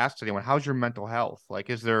one ever asked anyone, how's your mental health? Like,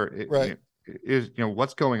 is there, right.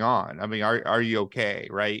 What's going on? I mean, are you okay?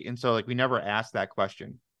 Right. And so like, we never asked that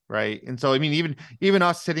question. right? And so, I mean, even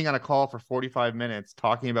us sitting on a call for 45 minutes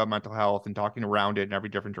talking about mental health and talking around it in every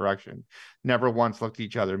different direction, never once looked at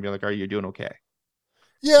each other and be like, "Are you doing okay?"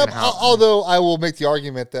 Yeah, although I will make the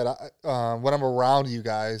argument that when I'm around you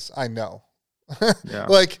guys, I know. Yeah.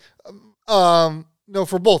 Like, no,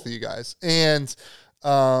 for both of you guys. And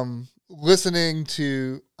listening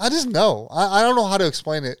to, I just know. I don't know how to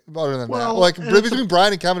explain it other than that. Like, between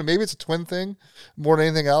Brian and Kevin, maybe it's a twin thing more than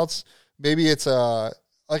anything else. Maybe it's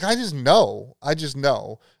like, I just know. When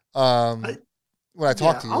I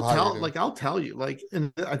talk to you, I'll tell you, like,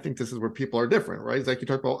 and I think this is where people are different, right? It's like you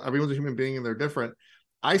talk about everyone's a human being and they're different.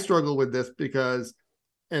 I struggle with this because,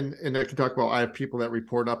 and I can talk about, I have people that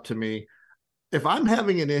report up to me. If I'm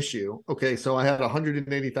having an issue, okay, so I had a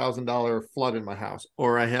 $180,000 flood in my house,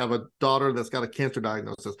 or I have a daughter that's got a cancer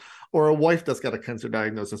diagnosis, or a wife that's got a cancer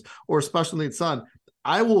diagnosis, or a special needs son,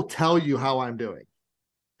 I will tell you how I'm doing.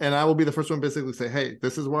 And I will be the first one basically say, hey,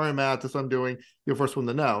 this is where I'm at, this is what I'm doing. You're the first one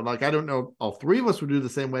to know. Like, I don't know, all three of us would do the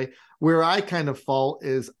same way. Where I kind of fall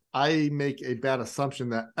is I make a bad assumption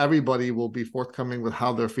that everybody will be forthcoming with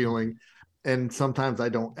how they're feeling. And sometimes I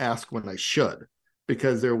don't ask when I should,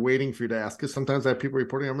 because they're waiting for you to ask. Because sometimes I have people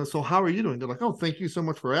reporting, I'm like, so how are you doing? They're like, oh, thank you so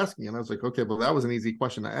much for asking. And I was like, okay, well, that was an easy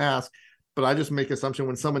question to ask. But I just make assumption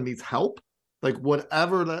when someone needs help, like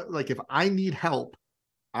whatever, like if I need help,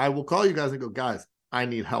 I will call you guys and go, guys, I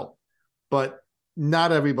need help. But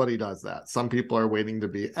not everybody does that. Some people are waiting to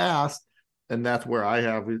be asked. And that's where I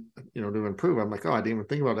have, to improve. I'm like, oh, I didn't even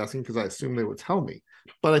think about asking because I assumed they would tell me.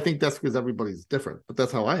 But I think that's because everybody's different. But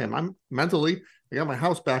that's how I am. I'm mentally, I got my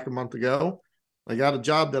house back a month ago. I got a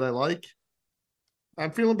job that I like.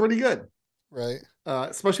 I'm feeling pretty good. Right.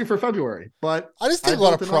 Especially for February. But I just take a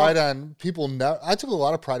lot of pride on people. I took a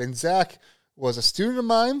lot of pride in Zach was a student of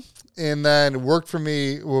mine and then worked for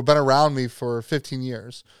me, or been around me for 15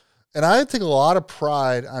 years. And I take a lot of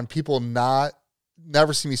pride on people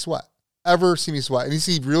never see me sweat. Ever see me sweat. And you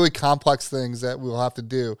see really complex things that we'll have to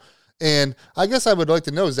do. And I guess I would like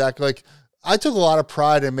to know, Zach, like, I took a lot of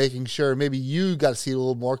pride in making sure, maybe you got to see it a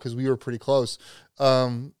little more because we were pretty close.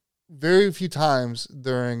 Very few times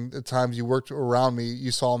during the times you worked around me,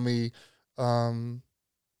 you saw me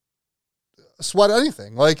sweat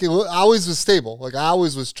anything. Like, I always was stable. Like, I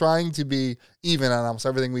always was trying to be even on almost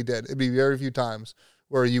everything we did. It'd be very few times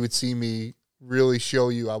where you would see me really show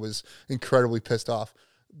you I was incredibly pissed off.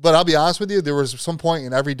 But I'll be honest with you, there was some point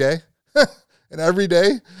in every day,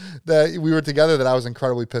 that we were together that I was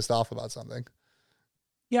incredibly pissed off about something.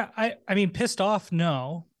 Yeah, I mean, pissed off,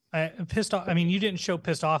 no. Pissed off, I mean, you didn't show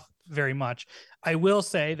pissed off very much. I will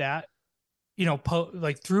say that,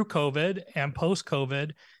 like through COVID and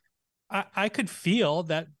post-COVID, I could feel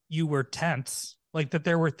that you were tense, like that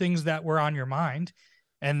there were things that were on your mind,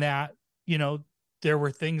 and that, there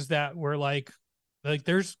were things that were like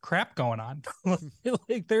there's crap going on. You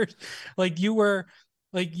were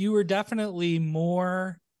definitely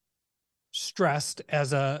more stressed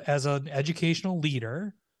as an educational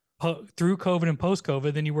leader through COVID and post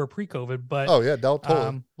COVID than you were pre-COVID. But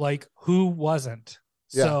totally. Like, who wasn't?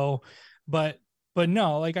 Yeah. So, but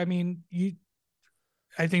no, like, I mean,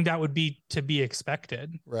 I think that would be to be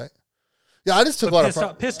expected. Right. Yeah, I just took a lot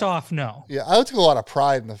of pissed off. No. Yeah, I took a lot of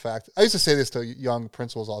pride in the fact. I used to say this to young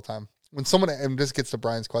principals all the time. When someone, and this gets to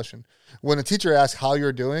Brian's question, when a teacher asks how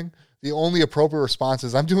you're doing, the only appropriate response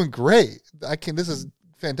is, I'm doing great. This is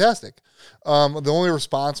fantastic. The only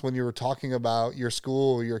response when you were talking about your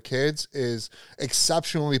school or your kids is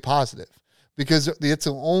exceptionally positive, because it's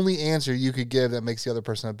the only answer you could give that makes the other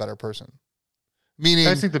person a better person. Meaning,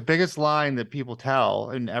 I think the biggest line that people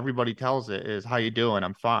tell, and everybody tells it, is "How you doing?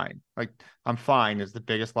 I'm fine." Like, "I'm fine" is the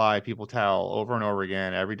biggest lie people tell over and over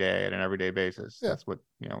again, every day, at an everyday basis. Yeah. That's what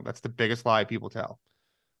that's the biggest lie people tell.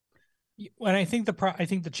 And I think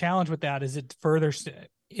the challenge with that is it further,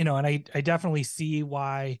 and I definitely see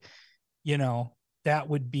why, that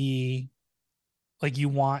would be like, you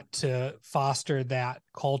want to foster that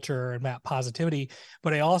culture and that positivity.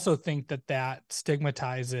 But I also think that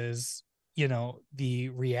stigmatizes, the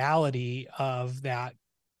reality of that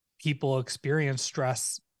people experience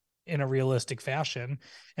stress in a realistic fashion,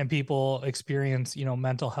 and people experience,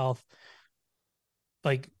 mental health.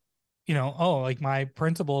 Like, like my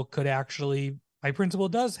principal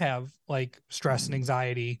does have like stress and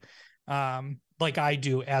anxiety, like I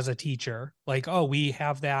do as a teacher. Like, oh, we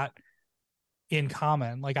have that in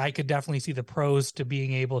common. Like, I could definitely see the pros to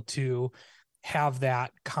being able to have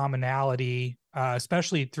that commonality,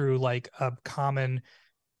 especially through like a common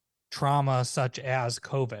trauma such as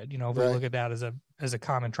COVID. If we look at that as a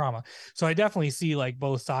common trauma. So I definitely see like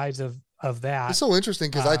both sides of that. It's so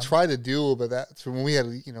interesting because I try to do a little bit of that. So when we had,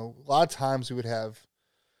 a lot of times we would have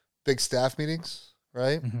big staff meetings,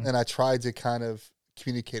 right? Mhm. And I tried to kind of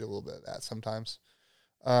communicate a little bit of that sometimes,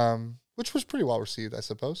 which was pretty well received, I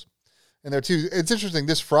suppose. And there too, it's interesting.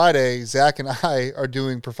 This Friday, Zach and I are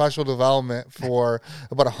doing professional development for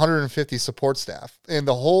about 150 support staff, and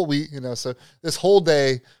the whole week, so this whole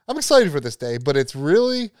day, I'm excited for this day. But it's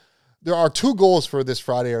really, there are two goals for this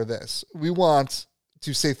Friday. Are this: we want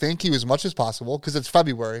to say thank you as much as possible because it's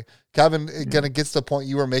February. Kevin, again, it gets to the point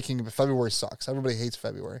you were making. But February sucks. Everybody hates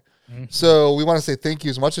February, so we want to say thank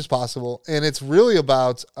you as much as possible. And it's really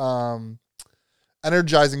about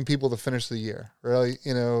energizing people to finish the year. Really,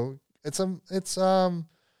 It's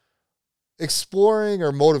exploring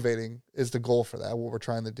or motivating is the goal for that, what we're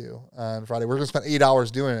trying to do on Friday. We're going to spend 8 hours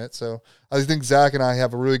doing it. So I think Zach and I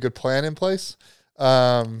have a really good plan in place.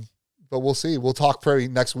 But we'll see. We'll talk probably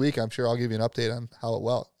next week. I'm sure I'll give you an update on how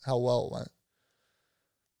well it went.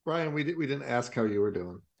 Brian, we didn't ask how you were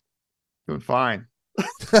doing. Doing fine.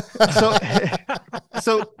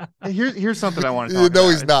 So here's something I want to talk No,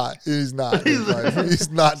 about. he's not. He's not. He's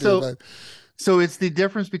not doing that. So it's the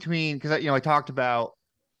difference between, because I talked about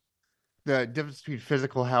the difference between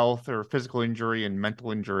physical health or physical injury and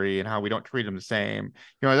mental injury and how we don't treat them the same.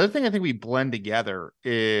 The other thing I think we blend together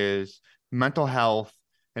is mental health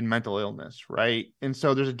and mental illness, right? And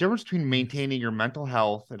so there's a difference between maintaining your mental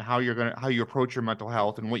health and how you approach your mental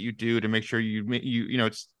health and what you do to make sure you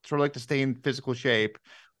it's sort of like to stay in physical shape.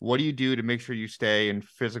 What do you do to make sure you stay in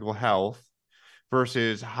physical health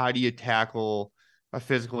versus how do you tackle a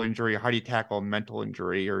physical injury? How do you tackle a mental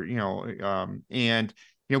injury? Or,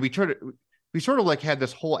 we sort of like had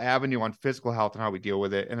this whole avenue on physical health and how we deal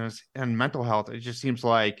with it. And mental health, it just seems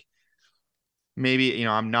like maybe,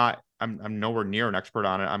 I'm nowhere near an expert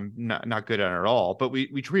on it. I'm not good at it at all, but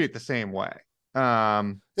we treat it the same way.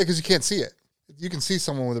 Yeah, because you can't see it. You can see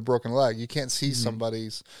someone with a broken leg. You can't see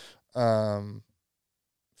somebody's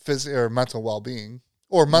physical or mental well-being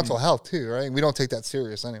or mental health too, right? We don't take that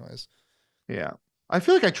serious anyways. Yeah. I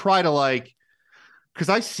feel like I try to because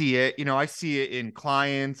I see it, I see it in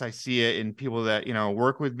clients. I see it in people that,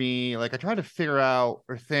 work with me. Like I try to figure out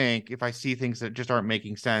or think if I see things that just aren't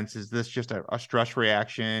making sense. Is this just a stress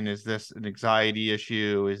reaction? Is this an anxiety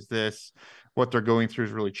issue? Is this what they're going through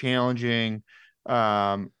is really challenging?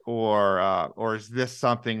 Or is this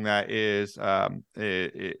something that is not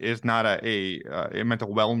a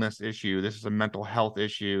mental wellness issue? This is a mental health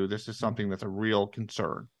issue. This is something that's a real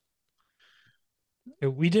concern. I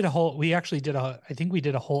think we did a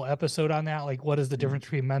whole episode on that. Like, what is the difference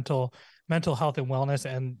between mental health and wellness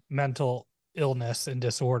and mental illness and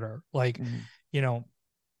disorder? Like,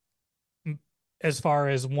 as far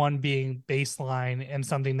as one being baseline and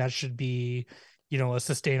something that should be, a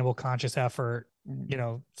sustainable conscious effort,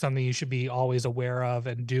 something you should be always aware of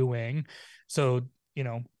and doing. So,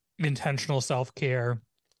 intentional self-care,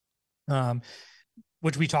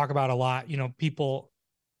 which we talk about a lot, people,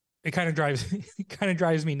 it kind of drives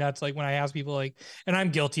me nuts. Like when I ask people and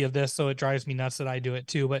I'm guilty of this, so it drives me nuts that I do it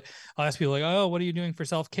too. But I'll ask people oh, what are you doing for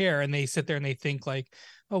self-care? And they sit there and they think oh,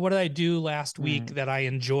 what did I do last week that I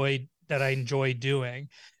enjoyed doing?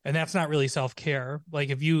 And that's not really self-care.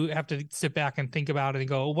 Like if you have to sit back and think about it and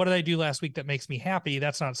go, what did I do last week that makes me happy?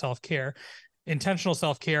 That's not self-care. Intentional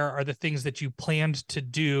self-care are the things that you planned to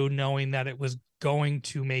do, knowing that it was going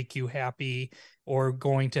to make you happy or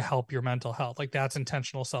going to help your mental health. Like that's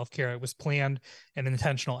intentional self-care. It was planned and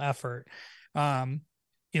intentional effort.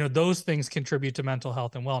 Those things contribute to mental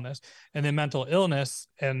health and wellness. And then mental illness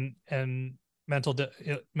and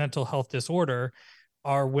mental health disorder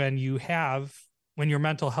are when your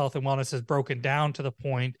mental health and wellness is broken down to the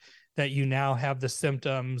point that you now have the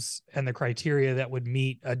symptoms and the criteria that would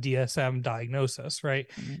meet a DSM diagnosis, right?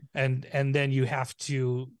 And then you have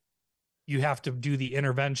to do the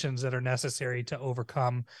interventions that are necessary to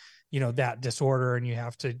overcome, that disorder, and you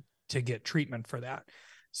have to get treatment for that.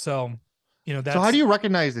 So, that's... So how do you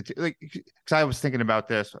recognize it? Because I was thinking about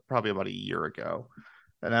this probably about a year ago,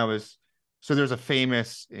 and so there's a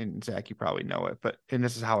famous, and Zach, you probably know it, and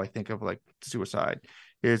this is how I think of suicide,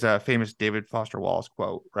 is a famous David Foster Wallace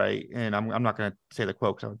quote, right? And I'm not going to say the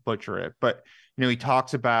quote because I would butcher it, but he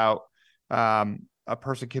talks about a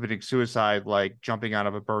person committing suicide like jumping out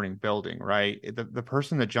of a burning building, right? The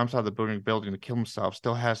person that jumps out of the burning building to kill himself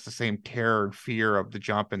still has the same terror and fear of the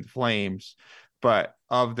jump in the flames, but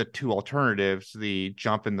of the two alternatives, the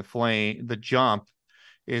jump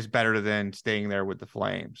is better than staying there with the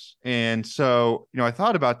flames. And so, I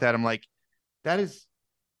thought about that. I'm like, that is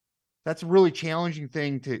that's a really challenging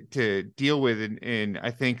thing to deal with. And I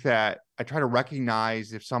think that I try to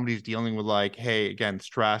recognize if somebody's dealing with like, hey, again,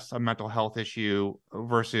 stress, a mental health issue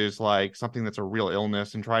versus like something that's a real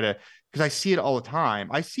illness, and try to, because I see it all the time.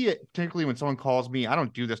 I see it particularly when someone calls me. I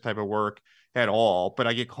don't do this type of work at all, but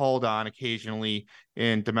I get called on occasionally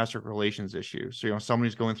in domestic relations issues. So,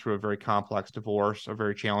 somebody's going through a very complex divorce, a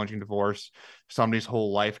very challenging divorce. Somebody's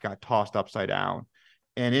whole life got tossed upside down.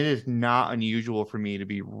 And it is not unusual for me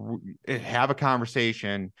to have a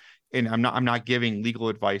conversation, and I'm not giving legal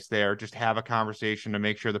advice there, just have a conversation to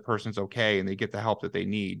make sure the person's okay and they get the help that they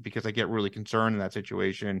need, because I get really concerned in that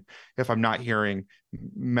situation. If I'm not hearing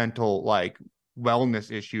mental like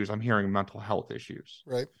wellness issues, I'm hearing mental health issues.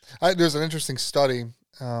 Right. There's an interesting study.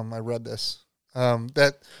 I read this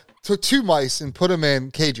that took 2 mice and put them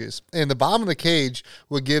in cages, and the bottom of the cage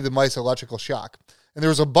would give the mice electrical shock, and there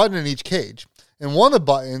was a button in each cage. And one of the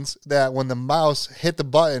buttons that when the mouse hit the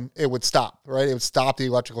button, it would stop, right? It would stop the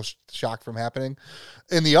electrical shock from happening.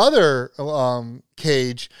 In the other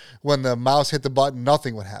cage, when the mouse hit the button,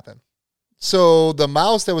 nothing would happen. So the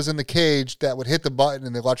mouse that was in the cage that would hit the button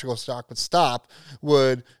and the electrical shock would stop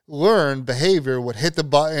would learn behavior, would hit the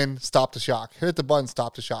button, stop the shock, hit the button,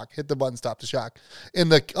 stop the shock, hit the button, stop the shock. In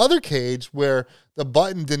the other cage where the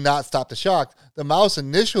button did not stop the shock, the mouse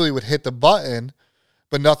initially would hit the button,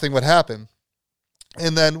 but nothing would happen.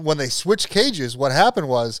 And then when they switched cages, what happened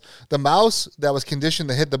was the mouse that was conditioned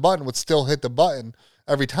to hit the button would still hit the button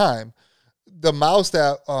every time. The mouse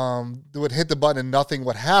that would hit the button and nothing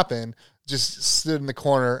would happen just stood in the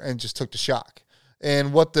corner and just took the shock.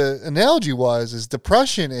 And what the analogy was is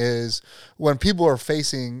depression is when people are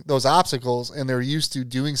facing those obstacles and they're used to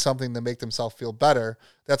doing something to make themselves feel better.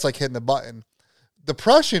 That's like hitting the button.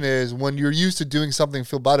 Depression is when you're used to doing something to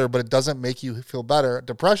feel better, but it doesn't make you feel better.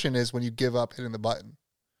 Depression is when you give up hitting the button.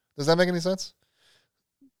 Does that make any sense?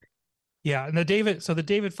 Yeah. And the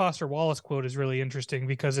David Foster Wallace quote is really interesting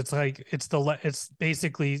because it's like, it's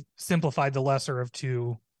basically simplified the lesser of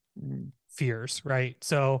two fears, right?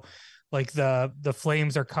 So like the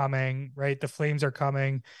flames are coming, right? The flames are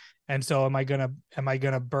coming. And so am I going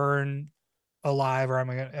to burn alive, or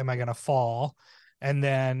am I going to fall? And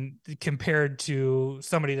then compared to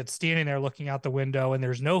somebody that's standing there looking out the window and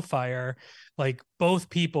there's no fire, like both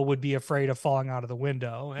people would be afraid of falling out of the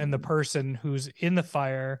window. And the person who's in the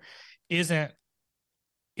fire isn't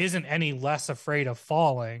any less afraid of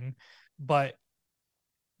falling, but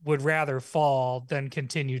would rather fall than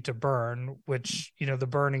continue to burn, which, the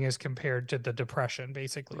burning is compared to the depression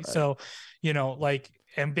basically. Right. So, like,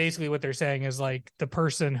 and basically what they're saying is like the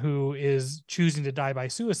person who is choosing to die by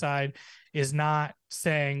suicide is not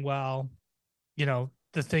saying, well,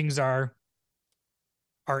 the things are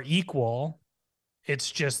equal.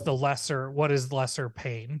 It's just what is lesser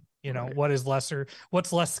pain? Right.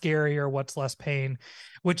 What's less scary, or what's less pain,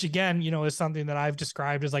 which again, is something that I've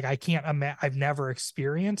described as like, I've never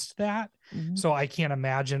experienced that. Mm-hmm. So I can't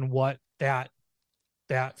imagine what that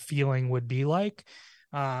feeling would be like.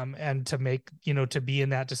 And to make, to be in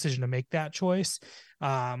that decision, to make that choice.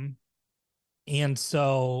 And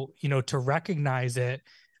so, to recognize it,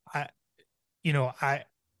 I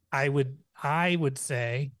would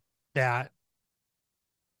say that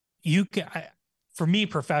you can, for me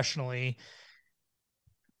professionally,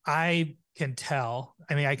 I can tell,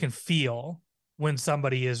 I can feel when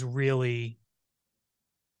somebody is really,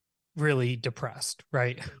 really depressed,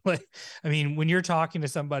 right? Like, when you're talking to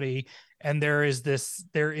somebody and there is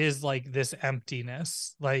like this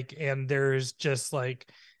emptiness, like, and there's just like,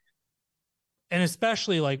 and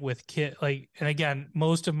especially like with kids, like, and again,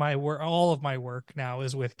 most of my work, all of my work now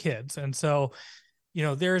is with kids. And so,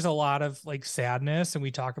 there's a lot of like sadness, and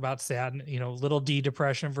we talk about little D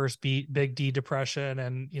depression versus big D depression.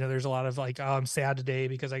 And, there's a lot of like, oh, I'm sad today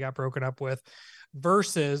because I got broken up with,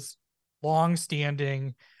 versus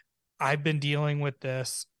long-standing, I've been dealing with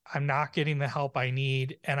this, I'm not getting the help I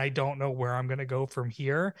need, and I don't know where I'm going to go from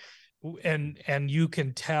here. And you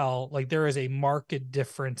can tell like there is a marked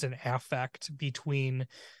difference in affect between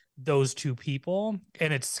those two people,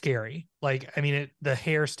 and it's scary. Like, the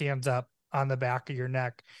hair stands up on the back of your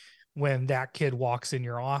neck when that kid walks in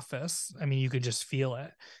your office. You could just feel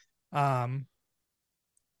it.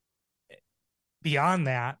 Beyond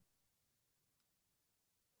that,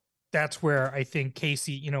 that's where I think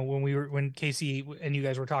Casey, when Casey and you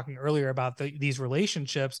guys were talking earlier about these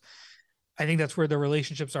relationships, I think that's where the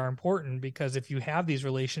relationships are important, because if you have these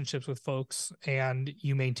relationships with folks and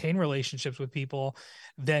you maintain relationships with people,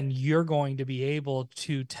 then you're going to be able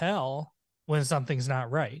to tell when something's not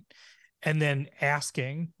right. And then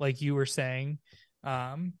asking, like you were saying,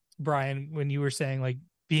 Brian, when you were saying like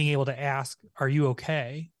being able to ask, are you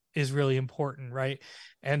okay? is really important, right?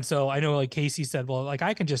 And so I know, like Casey said, well, like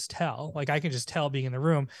I can just tell being in the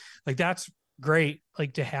room, like that's great,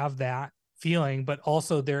 like to have that feeling, but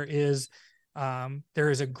also there is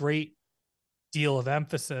a great deal of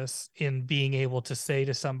emphasis in being able to say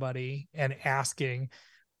to somebody and asking,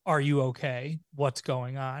 are you okay? What's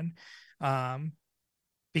going on?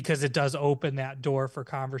 Because it does open that door for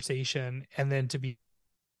conversation, and then to be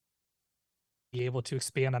able to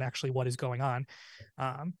expand on actually what is going on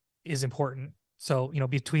is important. So,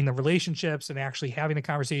 between the relationships and actually having the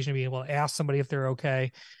conversation, being able to ask somebody if they're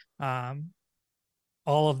okay,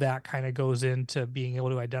 all of that kind of goes into being able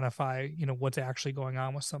to identify, what's actually going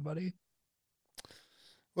on with somebody.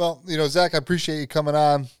 Well, Zach, I appreciate you coming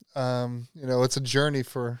on. It's a journey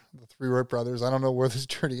for the three Wright brothers. I don't know where this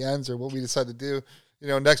journey ends or what we decide to do.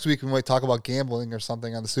 Next week we might talk about gambling or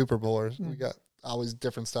something on the Super Bowl. Or we got always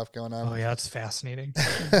different stuff going on. Oh yeah, it's fascinating.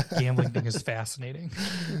 Gambling thing is fascinating.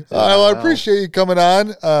 All right, well, I appreciate you coming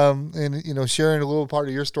on, and sharing a little part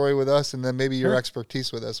of your story with us, and then maybe your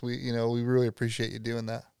expertise with us. We really appreciate you doing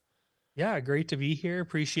that. Yeah, great to be here.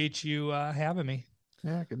 Appreciate you having me.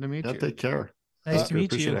 Yeah, good to meet you. Take care. Nice to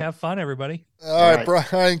meet you. Have fun, everybody. All right,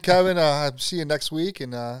 Brian, Kevin, I'll see you next week,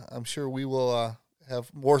 and I'm sure we will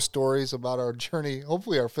have more stories about our journey,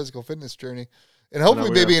 hopefully our physical fitness journey, and hopefully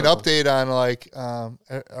maybe an update on like,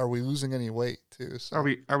 are we losing any weight too? So.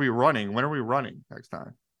 Are we running? When are we running next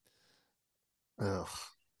time? Ugh.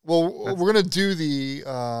 Well, we're gonna do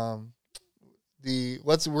we're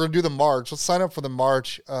gonna do the March. Let's sign up for the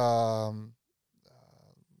March,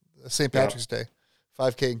 St. Patrick's Day,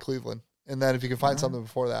 5K in Cleveland, and then if you can find something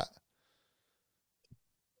before that.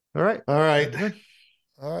 All right, guys.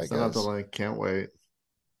 Send out the link. Can't wait.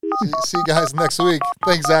 See you guys next week.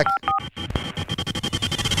 Thanks, Zach.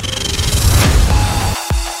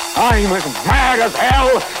 I'm as mad as hell,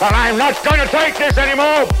 and I'm not going to take this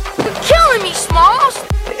anymore. You're killing me, Smalls.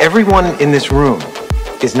 Everyone in this room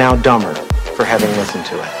is now dumber for having listened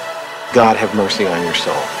to it. God have mercy on your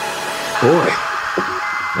soul. Boy,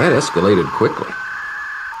 that escalated quickly.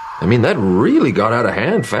 I mean, that really got out of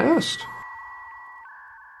hand fast.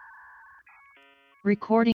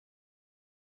 Recording